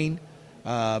remodeling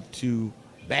to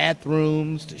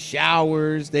bathrooms to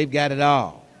showers. They've got it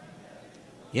all.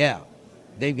 Yeah,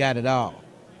 they've got it all.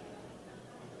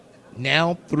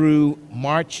 Now through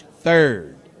March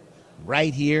 3rd,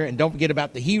 right here. And don't forget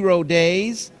about the Hero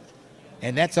Days,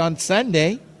 and that's on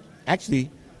Sunday. Actually,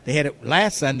 they had it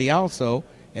last Sunday also,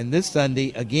 and this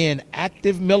Sunday, again,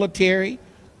 active military,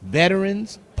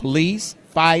 veterans, police,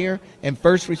 fire, and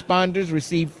first responders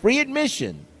receive free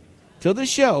admission to the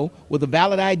show with a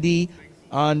valid ID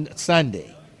on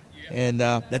Sunday. And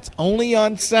that's only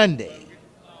on Sunday.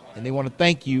 And they want to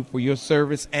thank you for your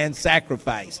service and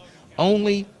sacrifice.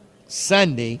 Only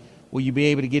Sunday will you be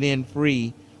able to get in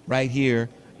free right here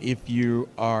if you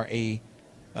are a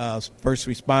first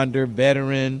responder,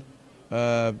 veteran,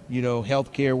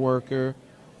 healthcare worker,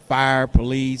 fire,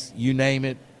 police, you name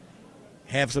it.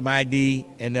 Have some ID,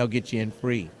 and they'll get you in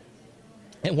free.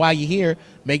 And while you're here,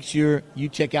 make sure you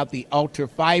check out the Ultra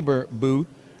Fiber booth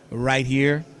right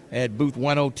here at booth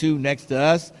 102 next to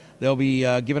us. They'll be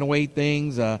giving away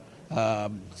things,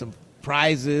 some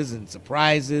prizes and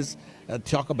surprises.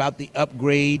 Talk about the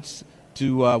upgrades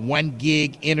to 1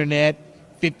 gig internet,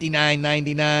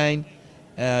 $59.99.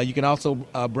 You can also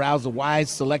browse a wide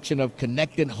selection of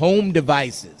connected home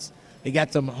devices. They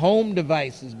got some home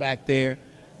devices back there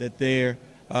that they're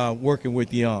working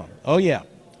with you on. Oh, yeah.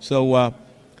 So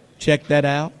check that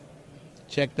out.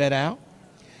 Check that out.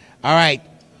 All right.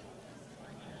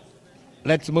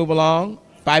 Let's move along.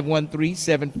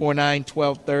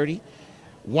 513-749-1230.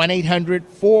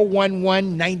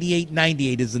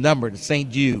 1-800-411-9898 is the number to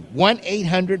St. Jude.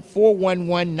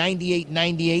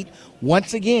 1-800-411-9898.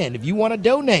 Once again, if you want to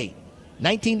donate,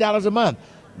 $19 a month.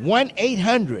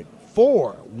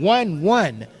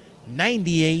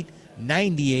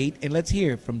 1-800-411-9898. And let's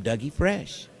hear from Dougie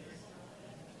Fresh.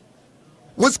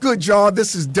 What's good, y'all?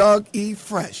 This is Doug E.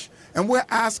 Fresh, and we're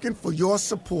asking for your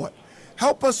support.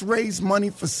 Help us raise money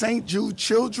for St. Jude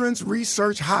Children's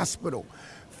Research Hospital.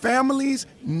 Families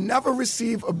never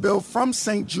receive a bill from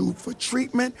St. Jude for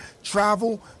treatment,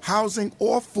 travel, housing,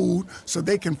 or food so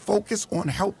they can focus on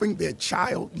helping their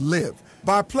child live.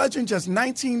 By pledging just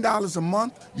 $19 a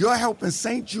month, you're helping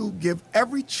St. Jude give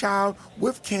every child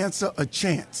with cancer a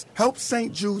chance. Help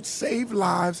St. Jude save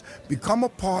lives. Become a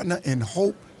partner in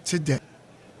hope today.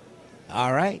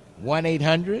 All right,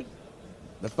 1-800,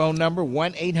 the phone number,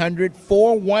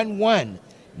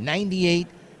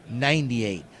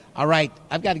 1-800-411-9898. All right,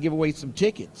 I've got to give away some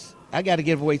tickets. How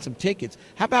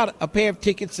about a pair of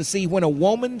tickets to see When a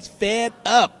Woman's Fed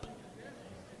Up?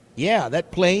 Yeah,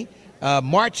 that play,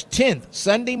 March 10th,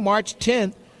 Sunday, March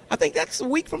 10th. I think that's a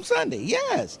week from Sunday.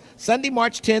 Yes, Sunday,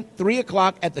 March 10th, 3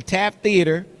 o'clock at the Taft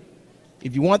Theater.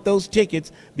 If you want those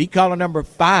tickets, be caller number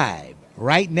 5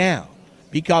 right now.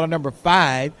 Be caller number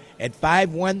 5 at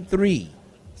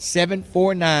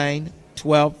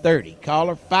 513-749-1230.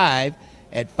 Caller 5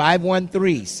 at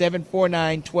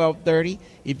 513-749-1230.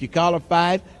 If you call her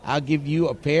 5, I'll give you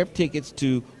a pair of tickets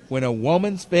to When a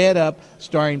Woman's Fed Up,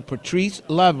 starring Patrice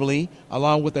Lovely,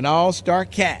 along with an all-star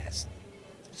cast.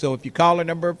 So if you call her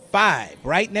number 5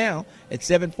 right now at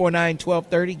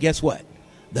 749-1230, guess what?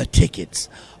 The tickets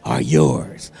are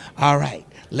yours. All right,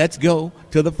 let's go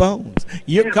to the phones.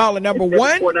 You're caller number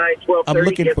 1. I'm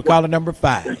looking for caller number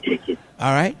 5.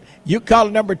 All right. You're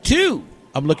caller number 2.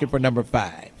 I'm looking for number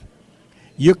 5.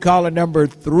 You're caller number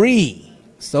 3.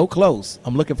 So close.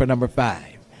 I'm looking for number 5.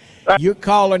 You're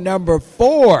caller number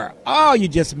 4. Oh, you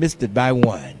just missed it by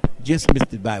 1.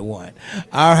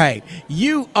 All right.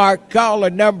 You are caller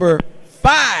number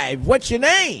 5. What's your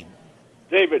name?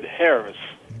 David Harris.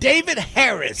 David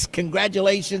Harris.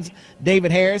 Congratulations,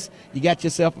 David Harris. You got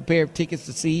yourself a pair of tickets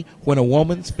to see When a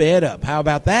Woman's Fed Up. How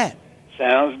about that?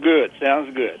 Sounds good.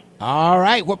 All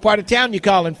right. What part of town you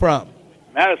calling from?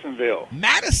 Madisonville.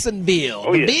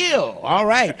 Oh, yes. Ville. All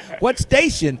right. What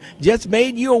station just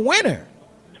made you a winner?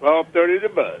 1230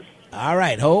 The Buzz. All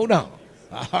right. Hold on.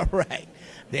 All right.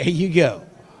 There you go.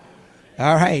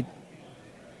 All right.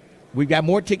 We've got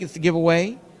more tickets to give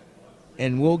away,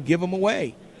 and we'll give them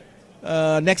away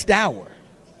next hour.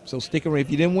 So stick around. If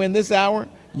you didn't win this hour,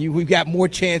 we've got more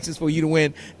chances for you to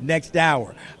win next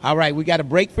hour. All right. We got a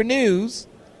break for news,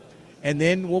 and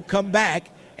then we'll come back.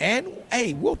 And,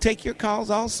 hey, we'll take your calls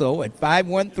also at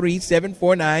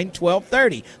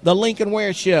 513-749-1230. The Lincoln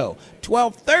Ware Show,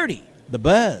 1230, The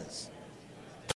Buzz.